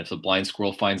 And if the blind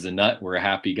squirrel finds the nut, we're a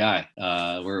happy guy.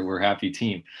 We're a happy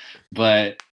team.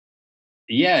 But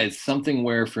yeah, it's something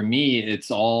where for me,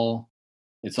 it's all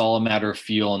a matter of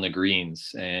feel on the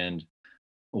greens. And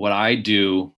what I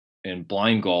do in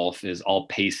blind golf is I'll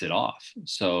pace it off.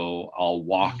 So I'll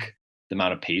walk the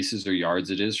amount of paces or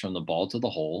yards it is from the ball to the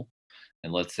hole.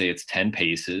 And let's say it's 10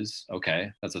 paces.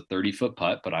 Okay, that's a 30-foot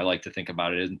putt, but I like to think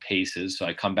about it in paces. So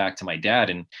I come back to my dad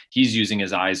and he's using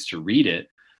his eyes to read it.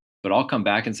 But I'll come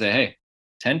back and say, hey,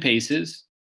 10 paces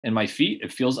and my feet,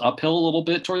 it feels uphill a little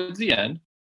bit towards the end.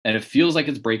 And it feels like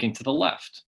it's breaking to the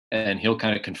left. And he'll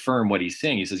kind of confirm what he's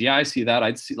saying. He says, yeah, I see that.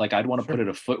 I'd want to put it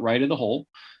a foot right of the hole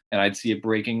and I see it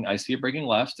breaking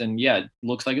left. And yeah, it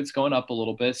looks like it's going up a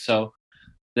little bit. So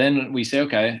then we say,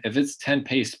 okay, if it's 10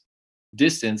 pace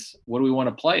distance, what do we want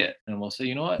to play it? And we'll say,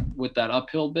 you know what, with that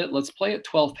uphill bit, let's play it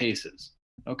 12 paces.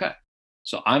 Okay.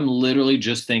 So I'm literally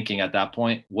just thinking at that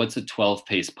point, what's a 12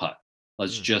 pace putt?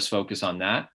 Let's just focus on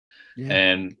that. Yeah.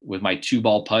 And with my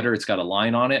 2-ball putter, it's got a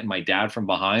line on it. And my dad from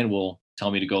behind will tell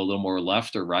me to go a little more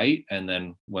left or right. And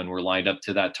then when we're lined up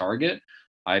to that target,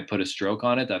 I put a stroke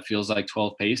on it that feels like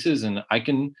 12 paces. And I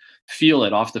can feel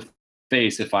it off the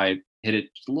face if I hit it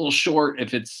a little short,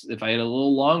 if I hit it a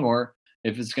little long, or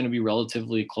if it's going to be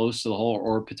relatively close to the hole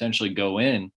or potentially go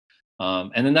in.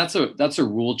 And then that's a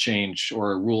rule change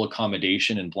or a rule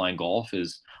accommodation in blind golf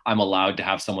is I'm allowed to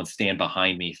have someone stand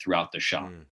behind me throughout the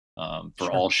shot. For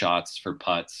Sure. all shots, for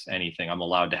putts, anything, I'm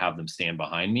allowed to have them stand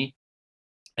behind me.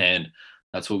 And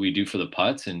that's what we do for the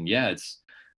putts. And yeah,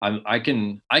 I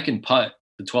can putt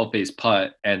the 12 pace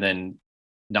putt and then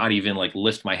not even like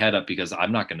lift my head up because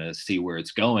I'm not going to see where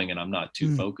it's going and I'm not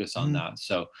too focused on that.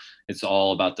 So it's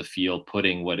all about the feel,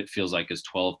 putting what it feels like is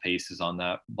 12 paces on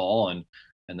that ball, and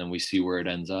then we see where it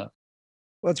ends up.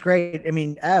 Well, it's great. I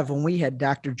mean, Ev, when we had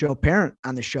Dr. Joe Parent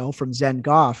on the show from Zen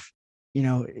Golf,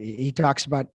 he talks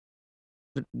about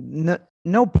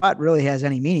no putt really has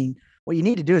any meaning. What you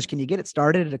need to do is, can you get it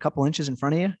started at a couple inches in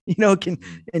front of you?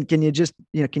 Can you just,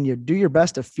 can you do your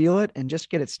best to feel it and just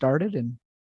get it started,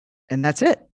 and that's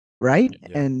it, right?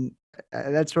 Yeah. And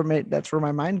that's where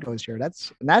my mind goes here.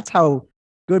 That's how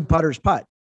good putters putt,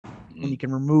 when you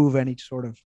can remove any sort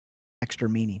of extra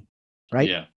meaning,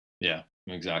 right? Yeah,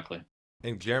 exactly.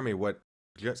 And Jeremy,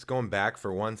 just going back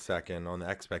for 1 second on the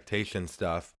expectation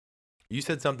stuff, you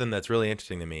said something that's really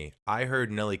interesting to me. I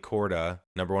heard Nelly Korda,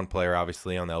 number 1 player,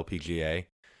 obviously, on the LPGA.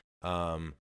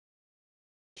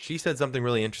 She said something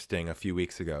really interesting a few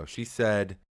weeks ago. She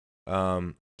said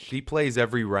she plays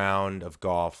every round of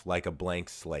golf like a blank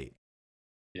slate.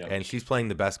 Yeah. And she's playing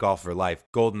the best golf of her life.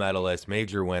 Gold medalist,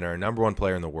 major winner, number 1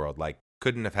 player in the world. Like,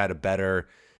 couldn't have had a better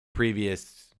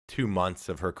previous 2 months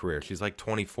of her career. She's like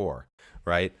 24,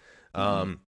 right?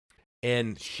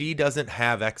 And she doesn't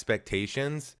have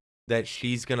expectations that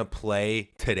she's going to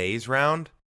play today's round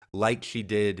like she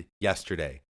did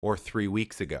yesterday or 3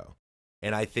 weeks ago.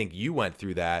 And I think you went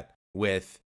through that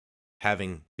with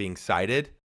being sighted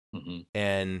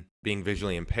and being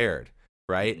visually impaired,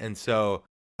 right? And so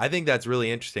I think that's really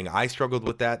interesting. I struggled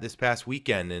with that this past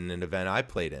weekend in an event I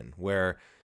played in, where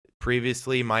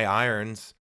previously my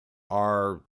irons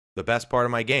are the best part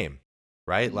of my game,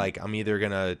 right? Like, I'm either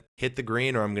going to hit the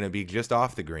green or I'm going to be just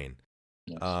off the green.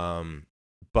 Yes.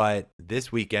 But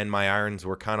this weekend, my irons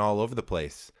were kind of all over the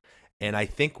place. And I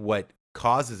think what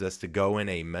causes us to go in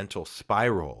a mental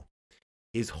spiral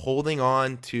is holding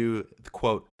on to,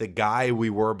 quote, the guy we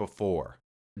were before,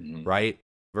 right?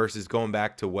 Versus going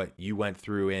back to what you went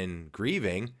through in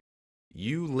grieving.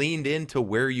 You leaned into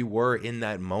where you were in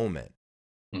that moment.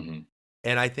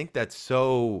 And I think that's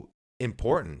so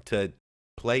important to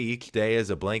play each day as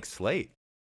a blank slate.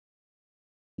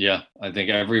 Yeah, I think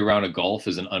every round of golf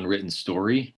is an unwritten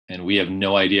story, and we have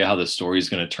no idea how the story is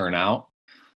going to turn out.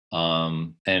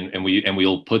 And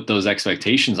we'll put those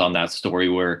expectations on that story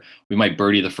where we might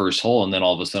birdie the first hole, and then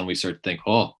all of a sudden we start to think,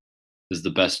 oh, this is the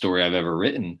best story I've ever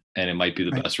written, and it might be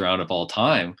the Right. best round of all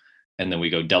time. And then we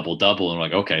go double double, and we're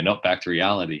like, okay, nope, back to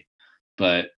reality.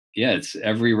 But yeah, it's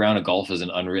every round of golf is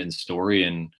an unwritten story,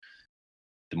 and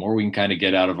the more we can kind of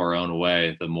get out of our own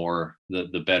way,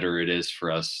 the better it is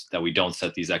for us that we don't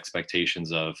set these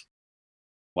expectations of,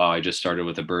 wow, I just started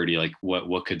with a birdie. Like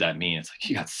what could that mean? It's like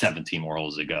you got 17 more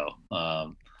holes to go.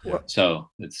 Well, So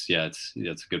it's a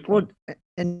good well, point.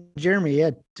 and Jeremy,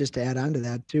 yeah, just to add on to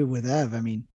that too with Ev, I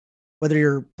mean, whether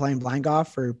you're playing blind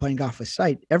golf or playing golf with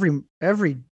sight,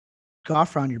 every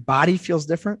golf round, your body feels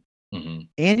different Hmm.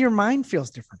 and your mind feels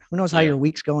different. Who knows how Yeah. your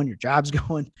week's going, your job's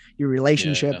going, your Yeah.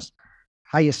 relationships,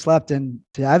 how you slept. And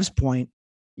to Ev's point,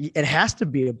 it has to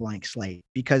be a blank slate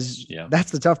because Yeah.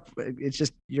 that's the tough. It's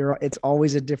just it's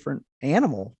always a different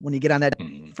animal when you get on that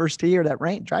Mhm. first tee or that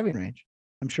driving range.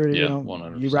 I'm sure Yeah, you know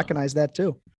 100%. you recognize that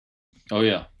too. Oh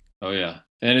yeah. Oh yeah.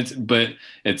 And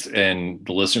and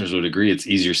the listeners would agree it's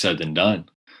easier said than done.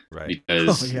 Right.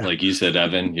 Because Oh, yeah. like you said,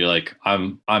 Evan, you're like,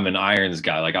 I'm an irons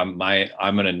guy. Like I'm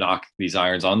gonna knock these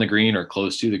irons on the green or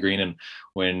close to the green. And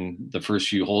when the first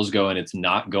few holes go and it's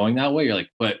not going that way, you're like,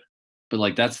 but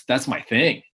like that's my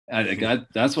thing.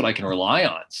 That's what I can rely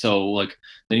on. So like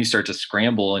then you start to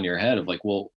scramble in your head of like,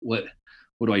 well, what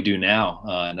do I do now?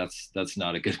 And that's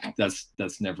not a good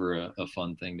that's never a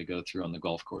fun thing to go through on the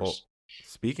golf Well, course.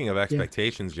 speaking of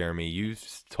expectations, Jeremy, you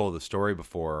told a story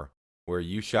before where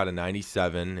you shot a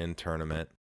 97 in tournament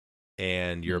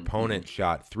and your Mhm. opponent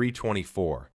shot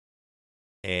 324.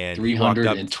 And he walked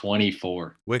up,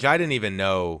 324. which I didn't even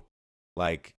know.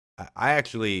 Like, I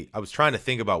was trying to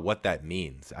think about what that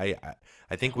means. I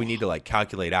think we need to like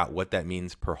calculate out what that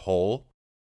means per hole,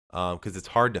 because it's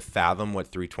hard to fathom what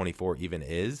 324 even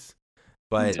is.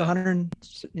 But It's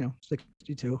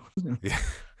 162.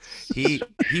 he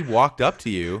walked up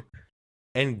to you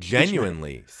and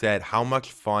genuinely said how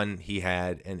much fun he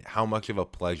had and how much of a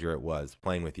pleasure it was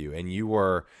playing with you. And you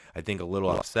were, I think, a little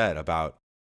upset about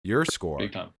your score.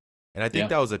 Big time. And I think Yeah.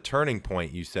 that was a turning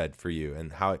point, you said, for you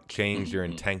and how it changed your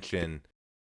Mhm. intention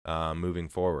moving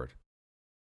forward.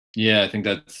 Yeah, I think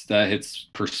that hits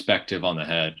perspective on the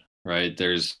head, right?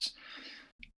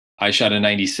 I shot a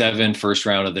 97 first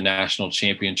round of the national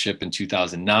championship in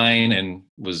 2009 and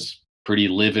was pretty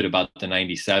livid about the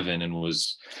 97 and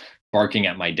was barking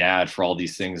at my dad for all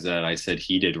these things that I said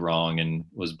he did wrong and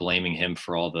was blaming him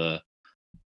for all the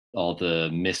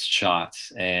missed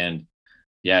shots. And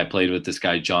yeah, I played with this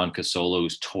guy, John Casolo,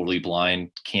 who's totally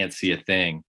blind, can't see a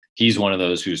thing. He's one of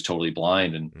those who's totally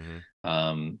blind.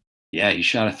 And yeah, he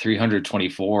shot a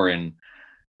 324. And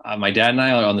my dad and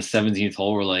I on the 17th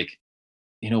hole were like,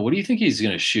 what do you think he's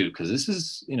going to shoot? Because this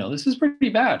is pretty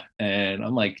bad. And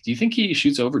I'm like, do you think he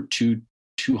shoots over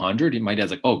 200? And my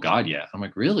dad's like, oh God, yeah. I'm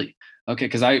like, really? Okay,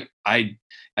 because I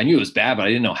knew it was bad, but I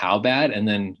didn't know how bad. And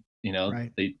then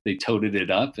Right. they toted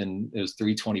it up, and it was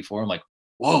 324. I'm like,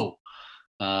 whoa.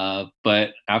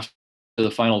 But after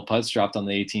the final putts dropped on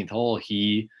the 18th hole,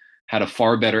 he had a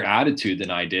far better attitude than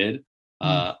I did.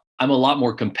 I'm a lot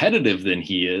more competitive than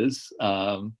he is.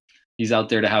 He's out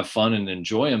there to have fun and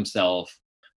enjoy himself,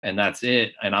 and that's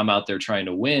it. And I'm out there trying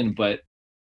to win. But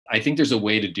I think there's a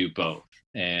way to do both.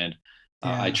 And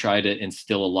I Yeah. try to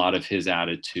instill a lot of his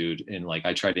attitude, and like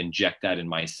I try to inject that in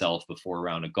myself before a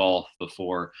round of golf,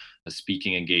 before a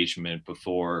speaking engagement,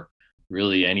 before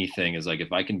really anything. Is like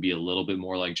if I can be a little bit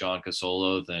more like John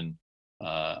Casolo, then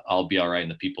I'll be all right, and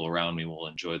the people around me will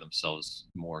enjoy themselves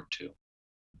more too.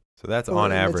 So that's Well, on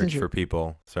that's average for interesting.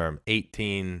 people. So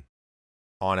 18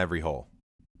 on every hole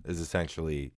is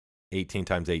essentially 18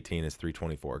 times 18 is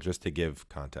 324, just to give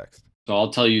context. So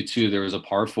I'll tell you too, there was a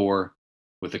par 4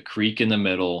 with a creek in the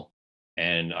middle,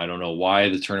 and I don't know why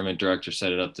the tournament director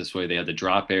set it up this way. They had the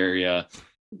drop area,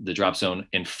 the drop zone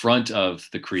in front of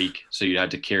the creek, so you had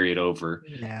to carry it over,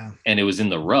 Yeah. and it was in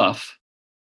the rough.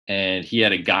 And he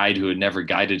had a guide who had never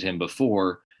guided him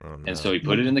before, Oh, no. and so he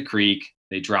put it in the creek.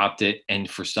 They dropped it, and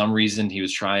for some reason,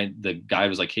 the guide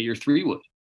was like, "Hit your 3-wood."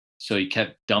 So he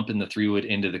kept dumping the 3-wood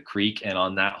into the creek, and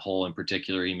on that hole in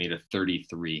particular, he made a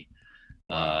 33.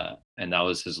 And that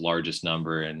was his largest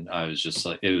number. And I was just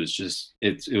like, it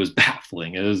was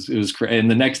baffling. It was crazy. And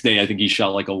the next day, I think he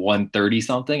shot like a 130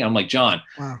 something. I'm like, John,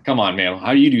 Wow. come on, man.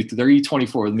 How do you do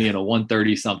 324 with me and a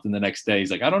 130 something the next day?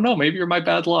 He's like, I don't know. Maybe you're my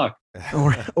bad luck.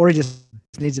 Or he just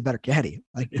needs a better caddy.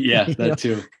 Like Yeah, that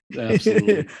too.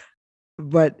 Absolutely.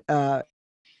 but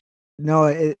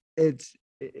no,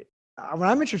 what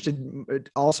I'm interested in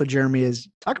also, Jeremy, is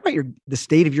talk about the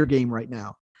state of your game right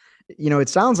now. It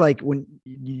sounds like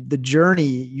the journey,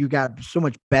 you got so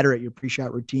much better at your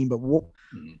pre-shot routine, but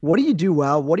what do you do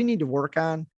well? What do you need to work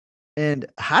on? And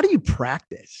how do you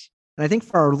practice? And I think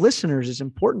for our listeners, it's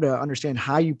important to understand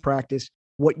how you practice,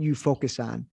 what you focus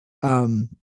on,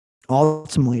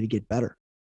 ultimately to get better.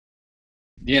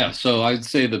 Yeah, so I'd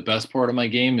say the best part of my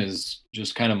game is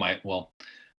just kind of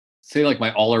say like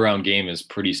my all around game is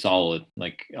pretty solid.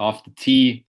 Like off the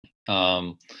tee,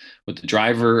 with the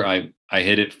driver, I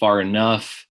hit it far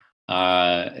enough.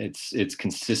 It's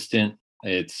consistent.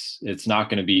 It's not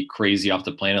going to be crazy off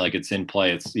the planet. Like it's in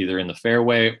play. It's either in the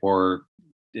fairway or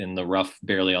in the rough,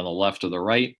 barely on the left or the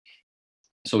right.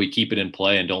 So we keep it in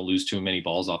play and don't lose too many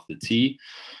balls off the tee.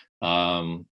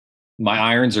 My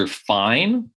irons are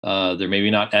fine. They're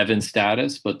maybe not Evan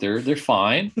status, but they're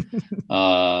fine.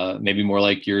 Maybe more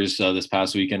like yours this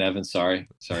past weekend, Evan. Sorry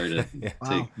to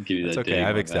give you that. Okay, dig.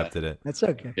 I've accepted it. That's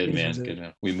okay. Good man. Good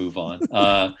man. We move on.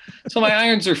 So my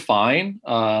irons are fine.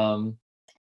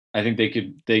 I think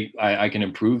I can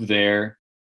improve there.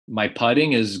 My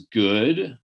putting is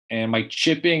good, and my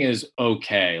chipping is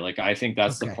okay. Like I think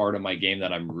that's the part of my game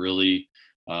that I'm really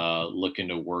looking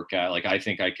to work at. Like I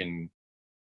think I can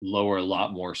lower a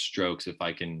lot more strokes if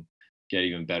I can get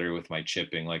even better with my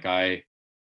chipping. Like I'd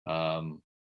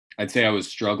say I was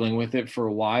struggling with it for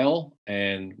a while,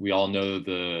 and we all know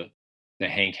the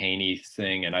Hank Haney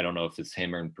thing, and I don't know if it's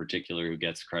him or in particular who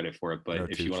gets credit for it,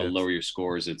 but if you want to lower your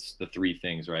scores, it's the three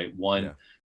things, right? One,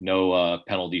 no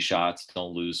penalty shots,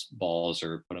 don't lose balls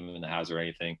or put them in the hazard or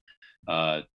anything.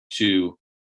 Two,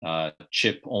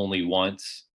 chip only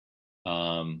once.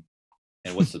 And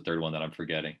what's the third one that I'm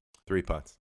forgetting? 3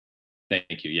 putts.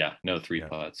 Thank you. Yeah, no three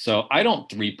putts. So I don't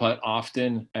three putt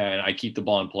often, and I keep the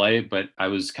ball in play. But I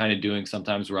was kind of doing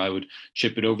sometimes where I would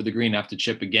chip it over the green, have to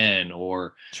chip again,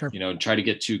 or try to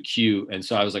get too cute. And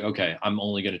so I was like, okay, I'm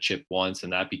only going to chip once,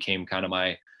 and that became kind of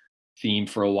my theme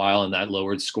for a while, and that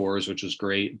lowered scores, which was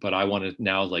great. But I want to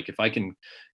now, like, if I can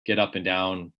get up and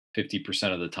down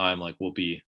 50% of the time, like we'll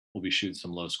be shooting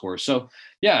some low scores. So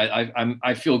yeah,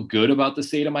 I feel good about the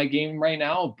state of my game right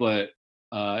now, but.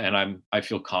 And I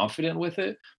feel confident with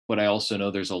it, but I also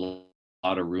know there's a lot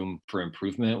of room for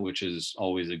improvement, which is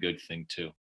always a good thing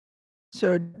too.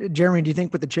 So, Jeremy, do you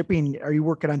think with the chipping, are you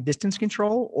working on distance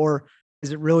control, or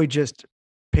is it really just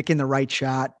picking the right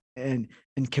shot and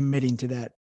committing to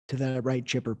that right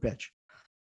chipper pitch?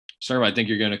 Sir, I think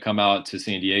you're going to come out to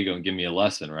San Diego and give me a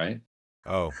lesson, right?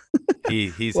 Oh,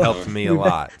 he's helped me a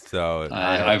lot, so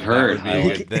I've heard. That would be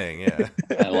a good thing. Yeah,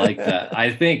 I like that.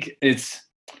 I think it's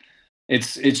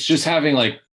just having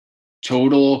like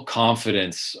total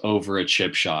confidence over a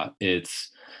chip shot.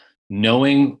 It's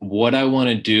knowing what I want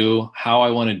to do, how I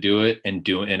want to do it,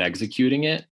 and executing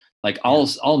it. Like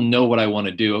I'll know what I want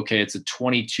to do. Okay, it's a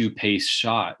 22 pace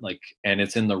shot, like, and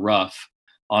it's in the rough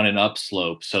on an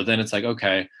upslope. So then it's like,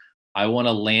 okay, I want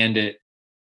to land it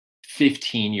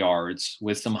 15 yards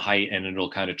with some height, and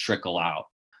it'll kind of trickle out.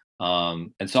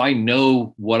 And so I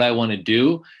know what I want to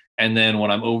do, and then when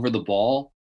I'm over the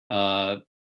ball,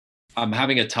 I'm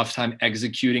having a tough time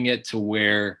executing it to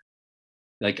where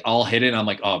like I'll hit it and I'm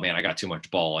like, oh man, I got too much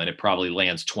ball, and it probably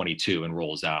lands 22 and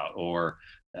rolls out. Or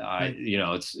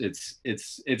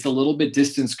it's a little bit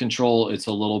distance control. It's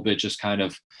a little bit just kind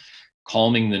of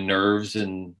calming the nerves,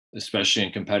 and especially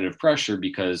in competitive pressure,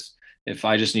 because if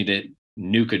I just need to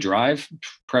nuke a drive,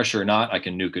 pressure or not, I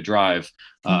can nuke a drive.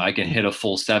 I can hit a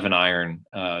full 7-iron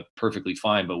perfectly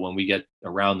fine. But when we get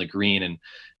around the green and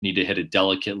need to hit a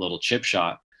delicate little chip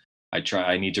shot, that's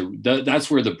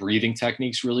where the breathing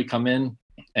techniques really come in.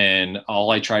 And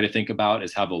all I try to think about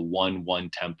is have a 1-1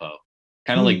 tempo,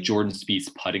 kind of like Jordan Spieth's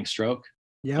putting stroke,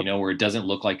 where it doesn't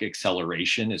look like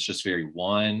acceleration. It's just very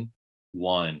 1-1.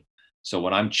 So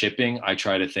when I'm chipping, I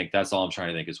try to think, that's all I'm trying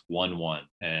to think is 1-1.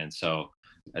 And so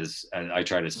as I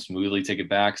try to smoothly take it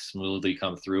back, smoothly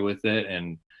come through with it.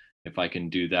 And if I can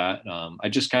do that, I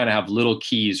just kind of have little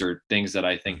keys or things that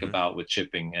I think about with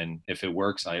chipping. And if it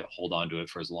works, I hold on to it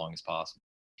for as long as possible.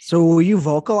 So will you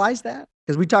vocalize that?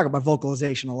 Because we talk about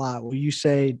vocalization a lot. Will you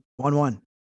say 1-1?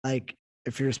 Like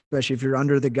especially if you're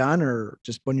under the gun or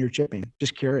just when you're chipping?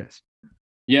 Just curious.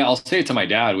 Yeah, I'll say it to my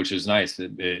dad, which is nice.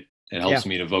 It helps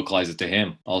me to vocalize it to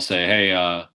him. I'll say, hey,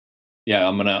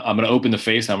 I'm gonna open the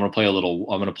face. I'm gonna play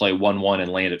 1-1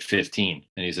 and land at 15.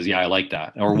 And he says, yeah, I like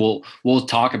that. Or we'll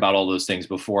talk about all those things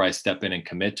before I step in and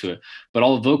commit to it. But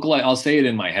I'll say it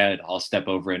in my head. I'll step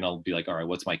over it and I'll be like, all right,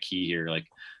 what's my key here? Like,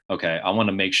 okay, I want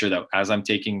to make sure that as I'm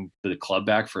taking the club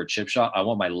back for a chip shot, I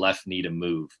want my left knee to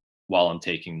move. while I'm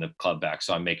taking the club back.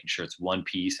 So I'm making sure it's one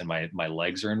piece and my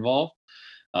legs are involved.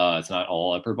 It's not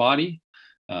all upper body,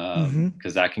 Hmm.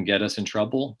 because that can get us in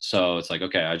trouble. So it's like,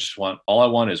 okay, all I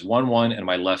want is 1-1 and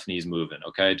my left knee's moving.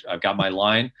 Okay, I've got my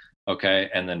line. Okay,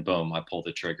 and then boom, I pull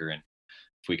the trigger, and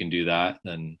if we can do that,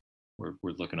 then we're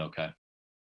looking okay.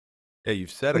 Yeah,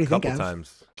 you've said What a do you think, couple Ev?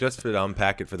 times, just to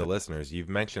unpack it for the listeners, you've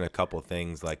mentioned a couple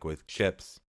things like with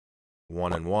chips,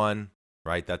 1-1,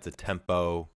 right? That's a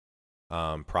tempo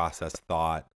process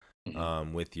thought.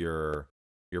 Hmm. With your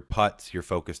putts, you're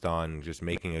focused on just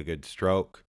making a good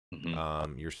stroke.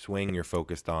 Hmm. Your swing, you're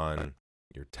focused on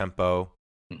your tempo,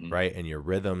 Hmm. right? And your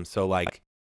rhythm. So like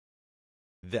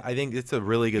I think it's a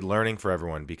really good learning for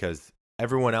everyone because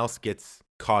everyone else gets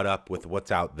caught up with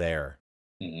what's out there.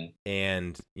 Hmm.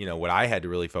 And, what I had to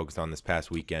really focus on this past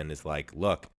weekend is like,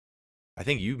 look, I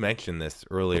think you mentioned this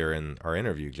earlier in our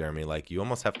interview, Jeremy. Like, you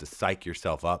almost have to psych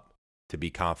yourself up to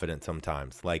be confident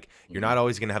sometimes. Like, you're Hmm. not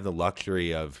always going to have the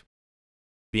luxury of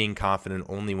being confident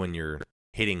only when you're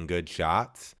hitting good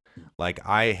shots. Like,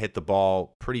 I hit the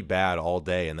ball pretty bad all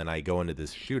day, and then I go into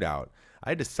this shootout. I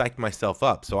had to psych myself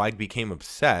up. So I became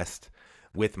obsessed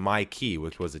with my key,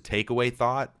 which was a takeaway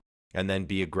thought, and then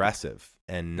be aggressive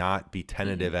and not be Hmm.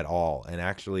 tentative at all. And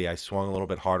actually, I swung a little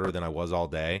bit harder than I was all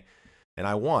day, and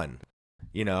I won,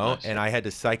 Nice. and I had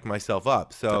to psych myself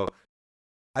up. So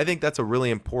I think that's a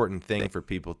really important thing for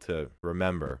people to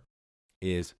remember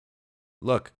is,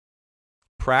 look,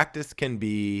 practice can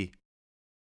be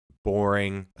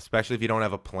boring, especially if you don't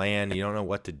have a plan, you don't know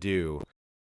what to do.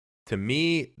 To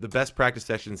me, the best practice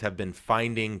sessions have been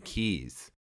finding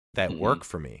keys that Hmm. work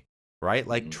for me, right?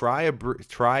 Like Hmm.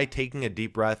 try taking a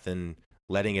deep breath and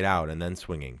letting it out and then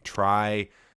swinging. Try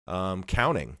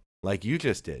counting like you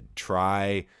just did.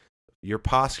 Try your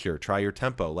posture, try your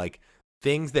tempo, like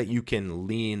things that you can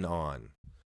lean on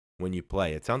when you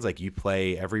play. It sounds like you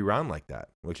play every round like that,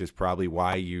 which is probably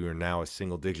why you are now a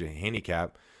single digit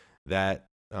handicap that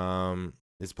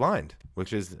is blind,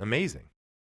 which is amazing.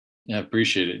 Yeah,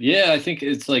 appreciate it. Yeah, I think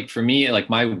it's like for me, like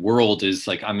my world is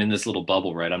like I'm in this little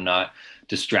bubble, right? I'm not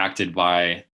distracted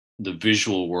by the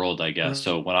visual world, I guess.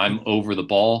 So when I'm Mhm. over the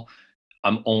ball,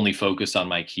 I'm only focused on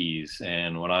my keys.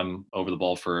 And when I'm over the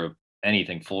ball for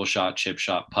anything, full shot, chip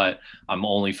shot, putt, I'm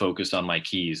only focused on my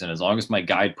keys. And as long as my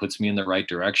guide puts me in the right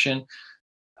direction,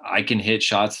 I can hit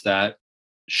shots that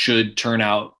should turn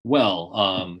out well.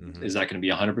 Mm-hmm. Is that going to be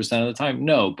 100% of the time?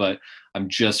 No, but I'm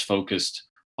just focused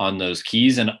on those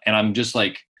keys, and I'm just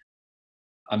like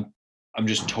I'm I'm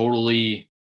just totally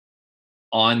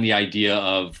on the idea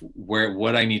of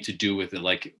what I need to do with it.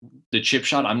 Like the chip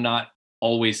shot, I'm not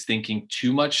always thinking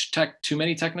too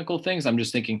many technical things. I'm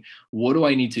just thinking, what do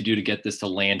I need to do to get this to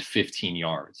land 15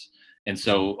 yards? And Mm-hmm.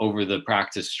 so over the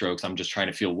practice strokes, I'm just trying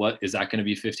to feel, what is that going to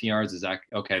be 15 yards? Is that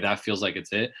okay? That feels like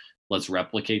it's it. Let's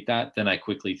replicate that. Then I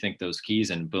quickly think those keys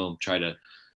and boom, try to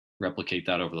replicate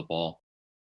that over the ball.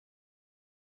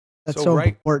 That's So so right,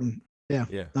 important. Yeah.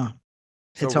 yeah. No,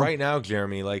 So hits home. right now,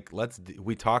 Jeremy, like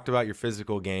we talked about your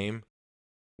physical game.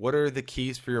 What are the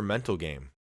keys for your mental game?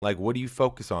 Like, what do you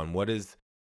focus on? Do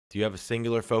you have a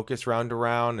singular focus round to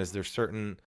round? Is there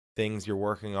certain things you're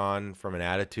working on from an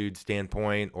attitude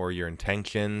standpoint or your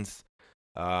intentions?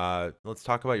 Let's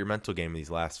talk about your mental game these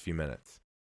last few minutes.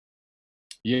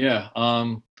 Yeah.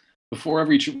 Before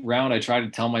every round, I try to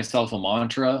tell myself a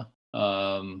mantra.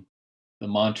 The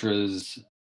mantras,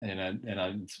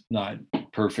 it's not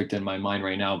perfect in my mind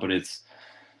right now, but it's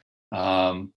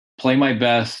play my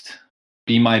best,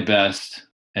 be my best,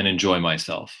 and enjoy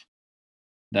myself.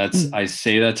 Mm. I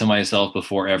say that to myself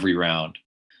before every round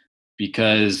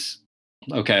because,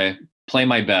 okay, play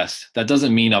my best. That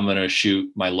doesn't mean I'm going to shoot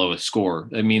my lowest score.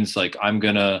 It means like I'm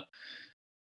going to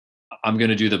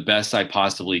do the best I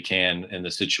possibly can in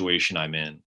the situation I'm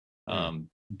in. Mm,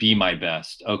 Be my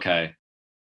best. Okay.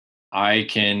 I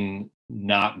can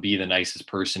not be the nicest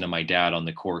person to my dad on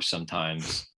the course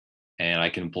sometimes, and I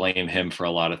can blame him for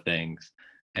a lot of things.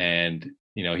 And,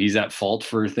 he's at fault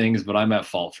for things, but I'm at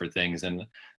fault for things. And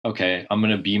okay, I'm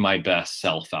going to be my best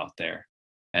self out there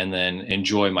and then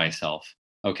enjoy myself.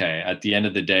 Okay. At the end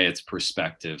of the day, it's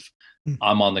perspective. Mm.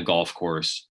 I'm on the golf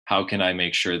course. How can I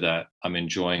make sure that I'm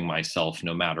enjoying myself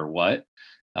no matter what?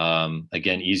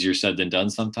 Again, easier said than done.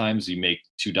 Sometimes you make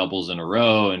two doubles in a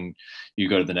row and you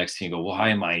go to the next team and go, what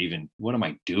am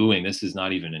I doing? This is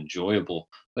not even enjoyable.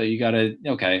 But you got to,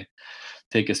 okay,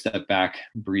 take a step back,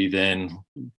 breathe in,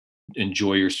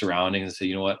 enjoy your surroundings and say,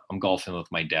 you know what, I'm golfing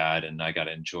with my dad and I got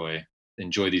to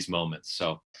enjoy these moments.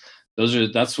 So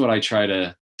that's what I try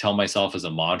to tell myself as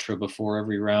a mantra before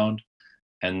every round.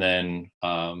 And then,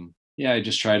 yeah, I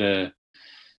just try to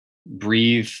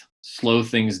breathe, slow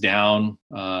things down,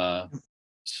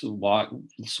 so walk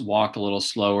a little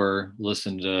slower,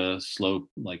 listen to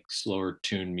slower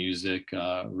tune music,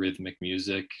 rhythmic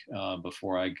music,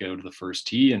 before I go to the first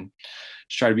tee, and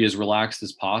just try to be as relaxed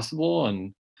as possible.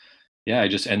 And yeah,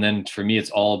 and then for me,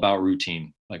 it's all about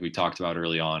routine. Like we talked about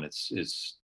early on,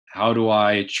 it's how do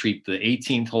I treat the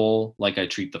 18th hole like I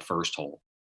treat the first hole?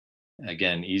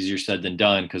 Again, easier said than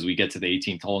done, because we get to the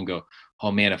 18th hole and go,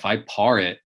 oh man, if I par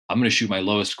it, I'm going to shoot my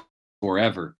lowest score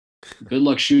ever. Good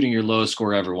luck shooting your lowest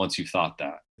score ever once you've thought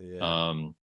that. Yeah.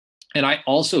 And I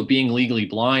also, being legally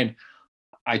blind,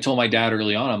 I told my dad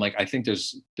early on, I'm like, I think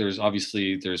there's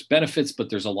obviously there's benefits, but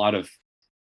there's a lot of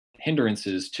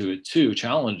hindrances to it too,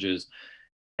 challenges.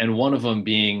 And one of them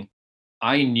being,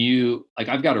 I knew, like,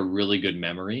 I've got a really good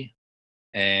memory,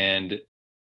 and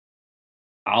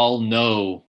I would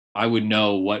know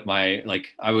what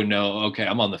I would know, okay,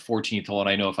 I'm on the 14th hole and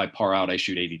I know if I par out, I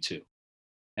shoot 82.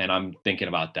 And I'm thinking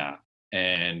about that.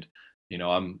 And,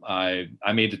 I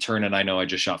made the turn and I know I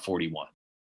just shot 41.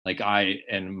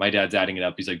 And my dad's adding it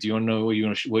up. He's like, do you want to know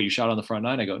what you shot on the front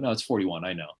nine? I go, no, it's 41.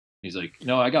 I know. He's like,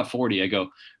 no, I got 40. I go,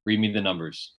 read me the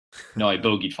numbers. No, I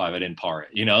bogeyed 5. I didn't par it.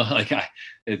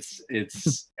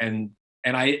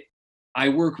 And I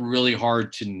work really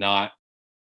hard to not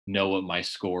know what my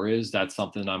score is. That's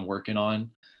something I'm working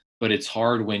on. But it's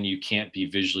hard when you can't be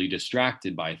visually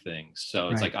distracted by things. So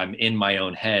it's Right. like I'm in my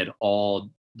own head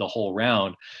the whole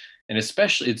round. And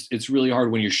especially it's really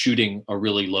hard when you're shooting a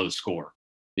really low score,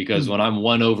 because Mm. when I'm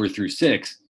 1 over through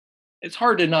 6, it's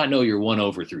hard to not know you're 1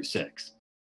 over through 6.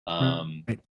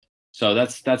 Right. So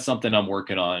that's something I'm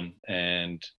working on.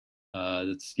 And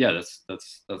that's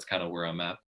kind of where I'm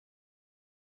at.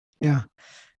 Yeah.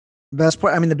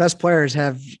 The best players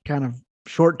have kind of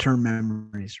short-term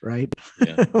memories, right?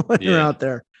 Yeah. When they're Yeah. out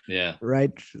there, Yeah,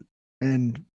 right?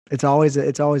 And it's always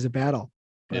a battle.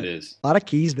 it But is. a lot of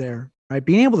keys there, right?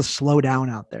 Being able to slow down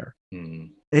out there.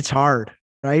 Mhm. It's hard,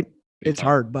 right? Big It's time.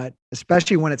 hard, but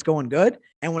especially when it's going good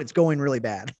and when it's going really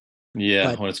bad.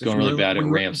 Yeah, But when it's if going really bad, it we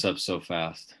ramps up so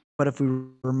fast. but if we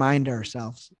remind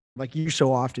ourselves, like you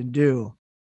so often do,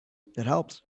 it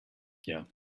helps. Yeah.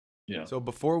 Yeah. So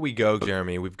before we go,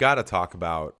 Jeremy, we've got to talk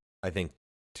about, I think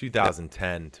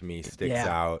 2010 to me sticks Yeah.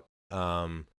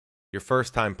 out. Your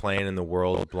first time playing in the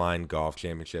World Blind Golf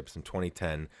Championships in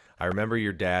 2010. I remember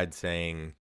your dad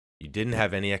saying you didn't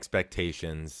have any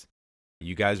expectations.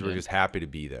 You guys were Yeah. just happy to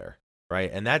be there, right?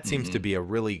 And that seems to Mhm. be a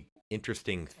really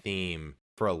interesting theme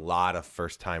for a lot of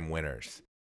first-time winners.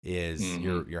 Is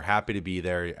Mhm. you're happy to be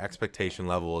there, your expectation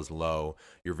level is low,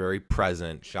 you're very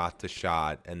present shot to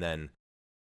shot, and then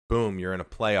boom, you're in a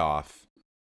playoff,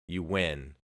 you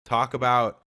win. Talk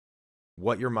about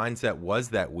what your mindset was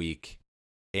that week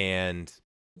and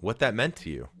what that meant to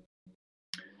you.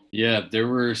 Yeah, there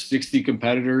were 60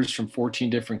 competitors from 14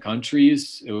 different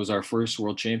countries. It was our first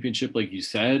world championship, like you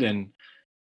said. And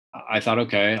I thought,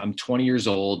 okay, I'm 20 years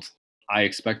old. I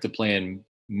expect to play in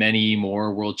many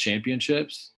more world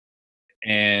championships.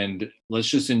 And let's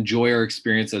just enjoy our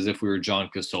experience as if we were John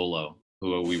Casolo,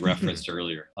 who we referenced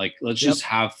earlier. Like, let's just Yep.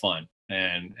 have fun.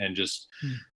 And just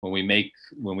Hmm.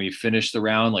 when we finish the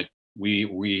round, like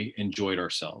we enjoyed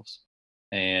ourselves.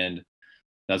 And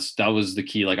that was the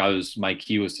key. Like, my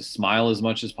key was to smile as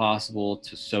much as possible,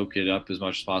 to soak it up as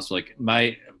much as possible. Like,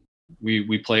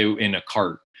 we play in a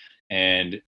cart,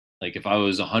 and like if I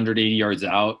was 180 yards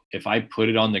out, if I put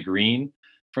it on the green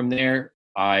from there,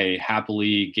 I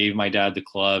happily gave my dad the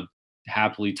club,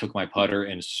 happily took my putter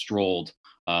and strolled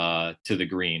to the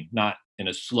green, not in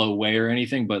a slow way or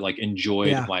anything, but like enjoyed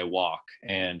Yeah. my walk.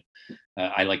 And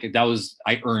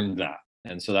I earned that.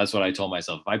 And so that's what I told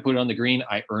myself. If I put it on the green,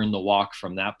 I earned the walk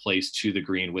from that place to the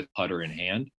green with putter in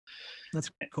hand. That's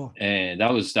cool. And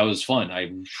that was fun.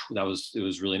 It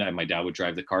was really nice. My dad would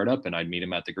drive the cart up and I'd meet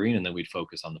him at the green, and then we'd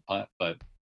focus on the putt. But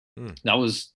Hmm. that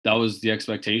was the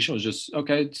expectation, was just,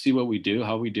 okay, see what we do,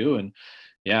 how we do. And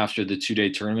yeah, after the 2-day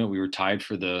tournament, we were tied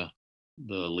for the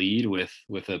lead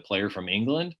with a player from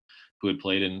England who had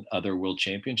played in other world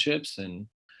championships. And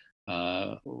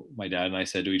uh, my dad and I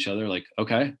said to each other, like,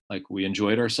 okay, like, we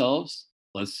enjoyed ourselves.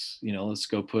 Let's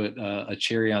go put a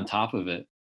cherry on top of it.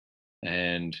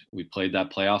 And we played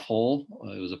that playoff hole.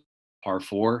 It was a par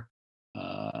 4.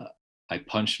 Uh, I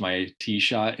punched my tee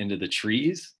shot into the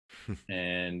trees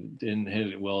and didn't hit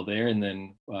it well there. And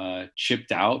then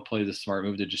chipped out, played the smart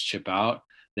move to just chip out.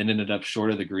 Then ended up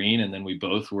short of the green, and then we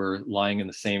both were lying in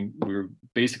the same. We were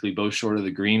basically both short of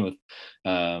the green, with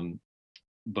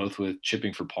both with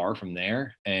chipping for par from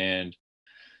there. And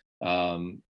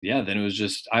yeah, then it was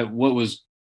just what was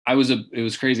it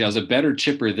was crazy. I was a better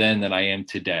chipper then than I am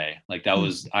today. Like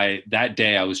that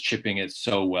day I was chipping it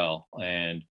so well.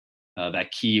 And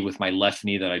that key with my left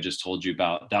knee that I just told you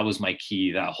about, that was my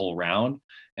key that whole round.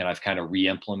 And I've kind of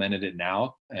re-implemented it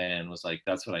now and was like,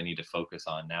 that's what I need to focus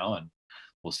on now. And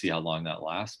we'll see how long that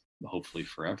lasts, hopefully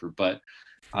forever. But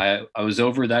I was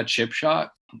over that chip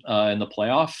shot in the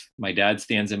playoff. My dad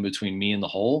stands in between me and the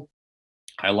hole.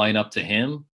 I line up to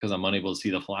him because I'm unable to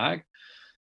see the flag.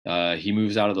 He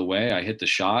moves out of the way. I hit the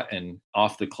shot and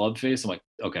off the club face. I'm like,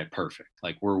 okay, perfect.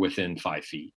 Like we're within 5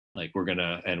 feet. Like we're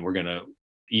gonna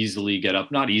easily get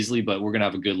up. Not easily, but we're gonna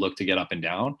have a good look to get up and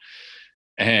down.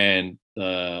 And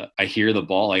I hear the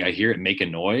ball, like I hear it make a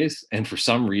noise. And for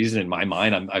some reason in my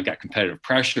mind, I've got competitive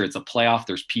pressure. It's a playoff.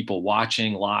 There's people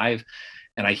watching live,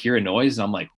 and I hear a noise, and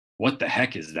I'm like, what the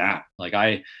heck is that? Like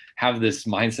I have this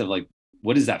mindset of like,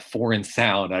 what is that foreign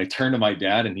sound? I turn to my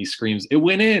dad and he screams, it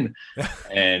went in.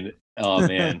 And oh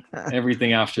man,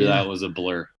 everything after that was a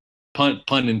blur. Pun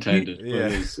intended.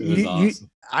 It was awesome.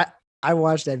 I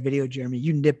watched that video, Jeremy.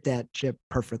 You nipped that chip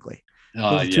perfectly.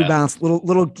 Yeah. 2 bounce,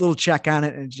 little check on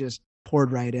it, and it just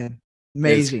poured right in.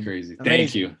 Amazing. It's crazy.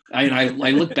 Thank you. I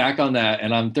look back on that,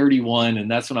 and I'm 31, and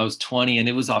that's when I was 20, and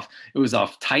it was off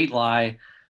tight lie.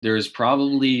 There's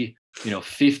probably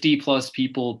 50 plus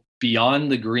people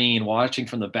beyond the green watching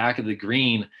from the back of the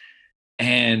green,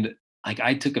 and like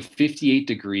I took a 58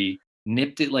 degree,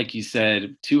 nipped it like you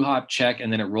said, 2-hop check,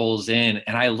 and then it rolls in,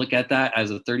 and I look at that as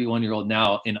a 31-year-old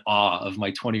now in awe of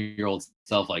my 20-year-old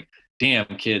self, like, damn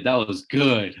kid, that was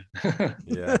good.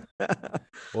 Yeah.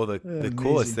 Well, the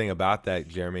coolest thing about that,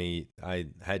 Jeremy, I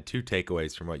had 2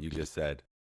 takeaways from what you just said.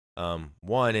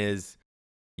 One is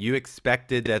you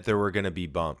expected that there were going to be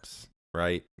bumps,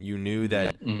 right? You knew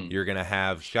that you're going to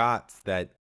have shots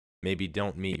that maybe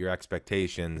don't meet your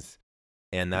expectations,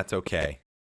 and that's okay.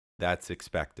 That's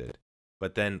expected.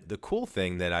 But then the cool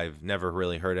thing that I've never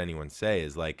really heard anyone say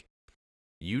is like,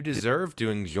 you deserve to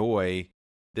enjoy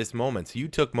this moment. So you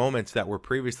took moments that were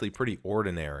previously pretty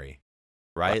ordinary,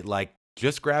 right? Like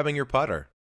just grabbing your putter,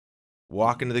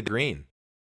 walking to the green.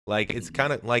 Like it's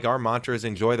kind of like our mantra is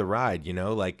enjoy the ride,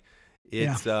 like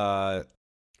it's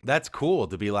that's cool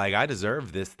to be like, I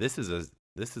deserve this. This is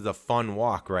a fun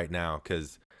walk right now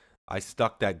because I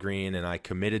stuck that green and I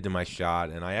committed to my shot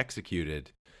and I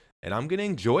executed. And I'm going to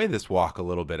enjoy this walk a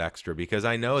little bit extra because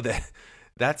I know that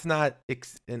that's not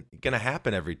going to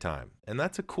happen every time. And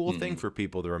that's a cool thing for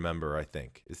people to remember, I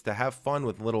think, is to have fun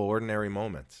with little ordinary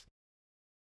moments.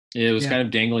 Yeah, it was kind of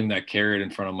dangling that carrot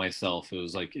in front of myself. It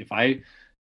was like, if I'm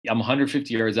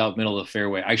 150 yards out middle of the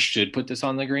fairway, I should put this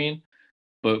on the green.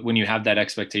 But when you have that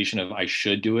expectation of I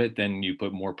should do it, then you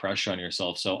put more pressure on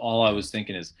yourself. So all I was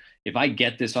thinking is, if I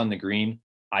get this on the green,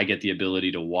 I get the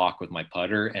ability to walk with my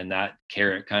putter, and that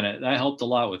carrot that helped a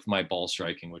lot with my ball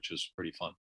striking, which was pretty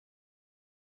fun.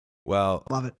 Well,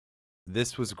 love it.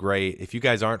 This was great. If you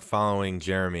guys aren't following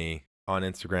Jeremy on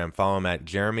Instagram, follow him at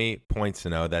Jeremy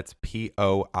Poincenot. That's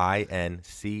Poincenot.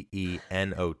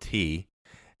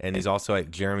 And he's also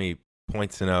at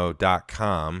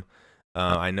jeremypoincenot.com.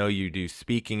 I know you do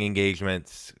speaking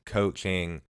engagements,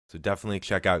 coaching, so definitely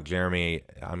check out Jeremy.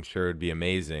 I'm sure it'd be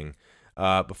amazing.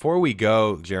 Before we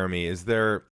go, Jeremy, is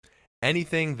there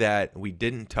anything that we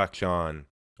didn't touch on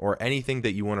or anything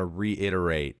that you want to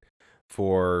reiterate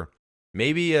for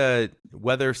maybe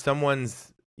whether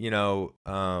someone's,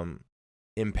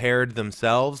 impaired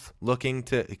themselves looking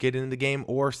to get into the game,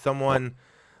 or someone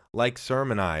like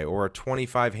Serm and I, or a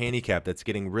 25 handicap that's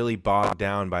getting really bogged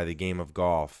down by the game of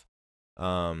golf?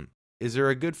 Is there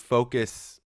a good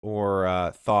focus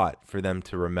or thought for them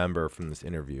to remember from this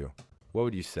interview? What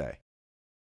would you say?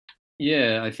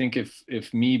 Yeah, I think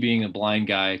if me being a blind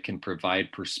guy can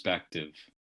provide perspective,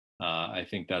 I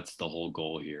think that's the whole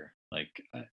goal here. Like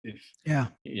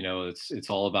it's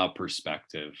all about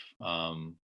perspective.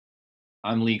 I'm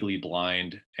legally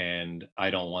blind and I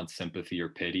don't want sympathy or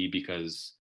pity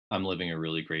because I'm living a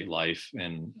really great life.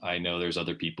 And I know there's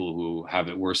other people who have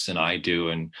it worse than I do.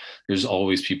 And there's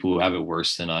always people who have it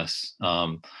worse than us.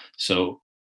 So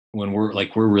when we're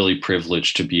really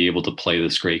privileged to be able to play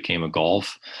this great game of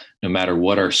golf, no matter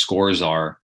what our scores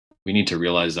are, we need to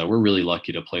realize that we're really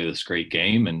lucky to play this great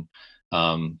game. And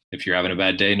if you're having a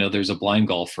bad day, know there's a blind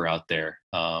golfer out there.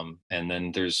 And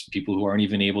then there's people who aren't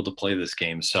even able to play this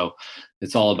game. So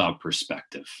it's all about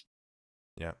perspective.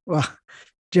 Yeah. Well,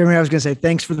 Jeremy, I was going to say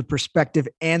thanks for the perspective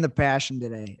and the passion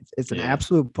today. It's an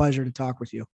absolute pleasure to talk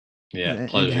with you. Yeah,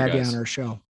 pleasure to have guys. You on our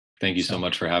show. Thank you so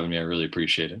much for having me. I really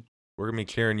appreciate it. We're going to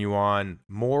be cheering you on.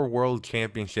 More world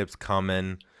championships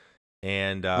coming.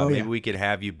 And maybe we could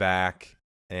have you back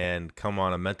and come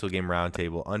on a mental game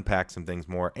roundtable, unpack some things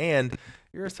more, and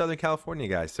you're a Southern California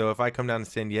guy. So if I come down to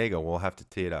San Diego, we'll have to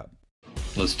tee it up.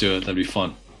 Let's do it. That'd be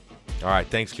fun. All right.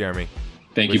 Thanks, Jeremy.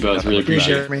 Thank you both. Really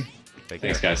appreciate it. Jeremy. Take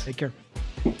Thanks, care. guys. Take care.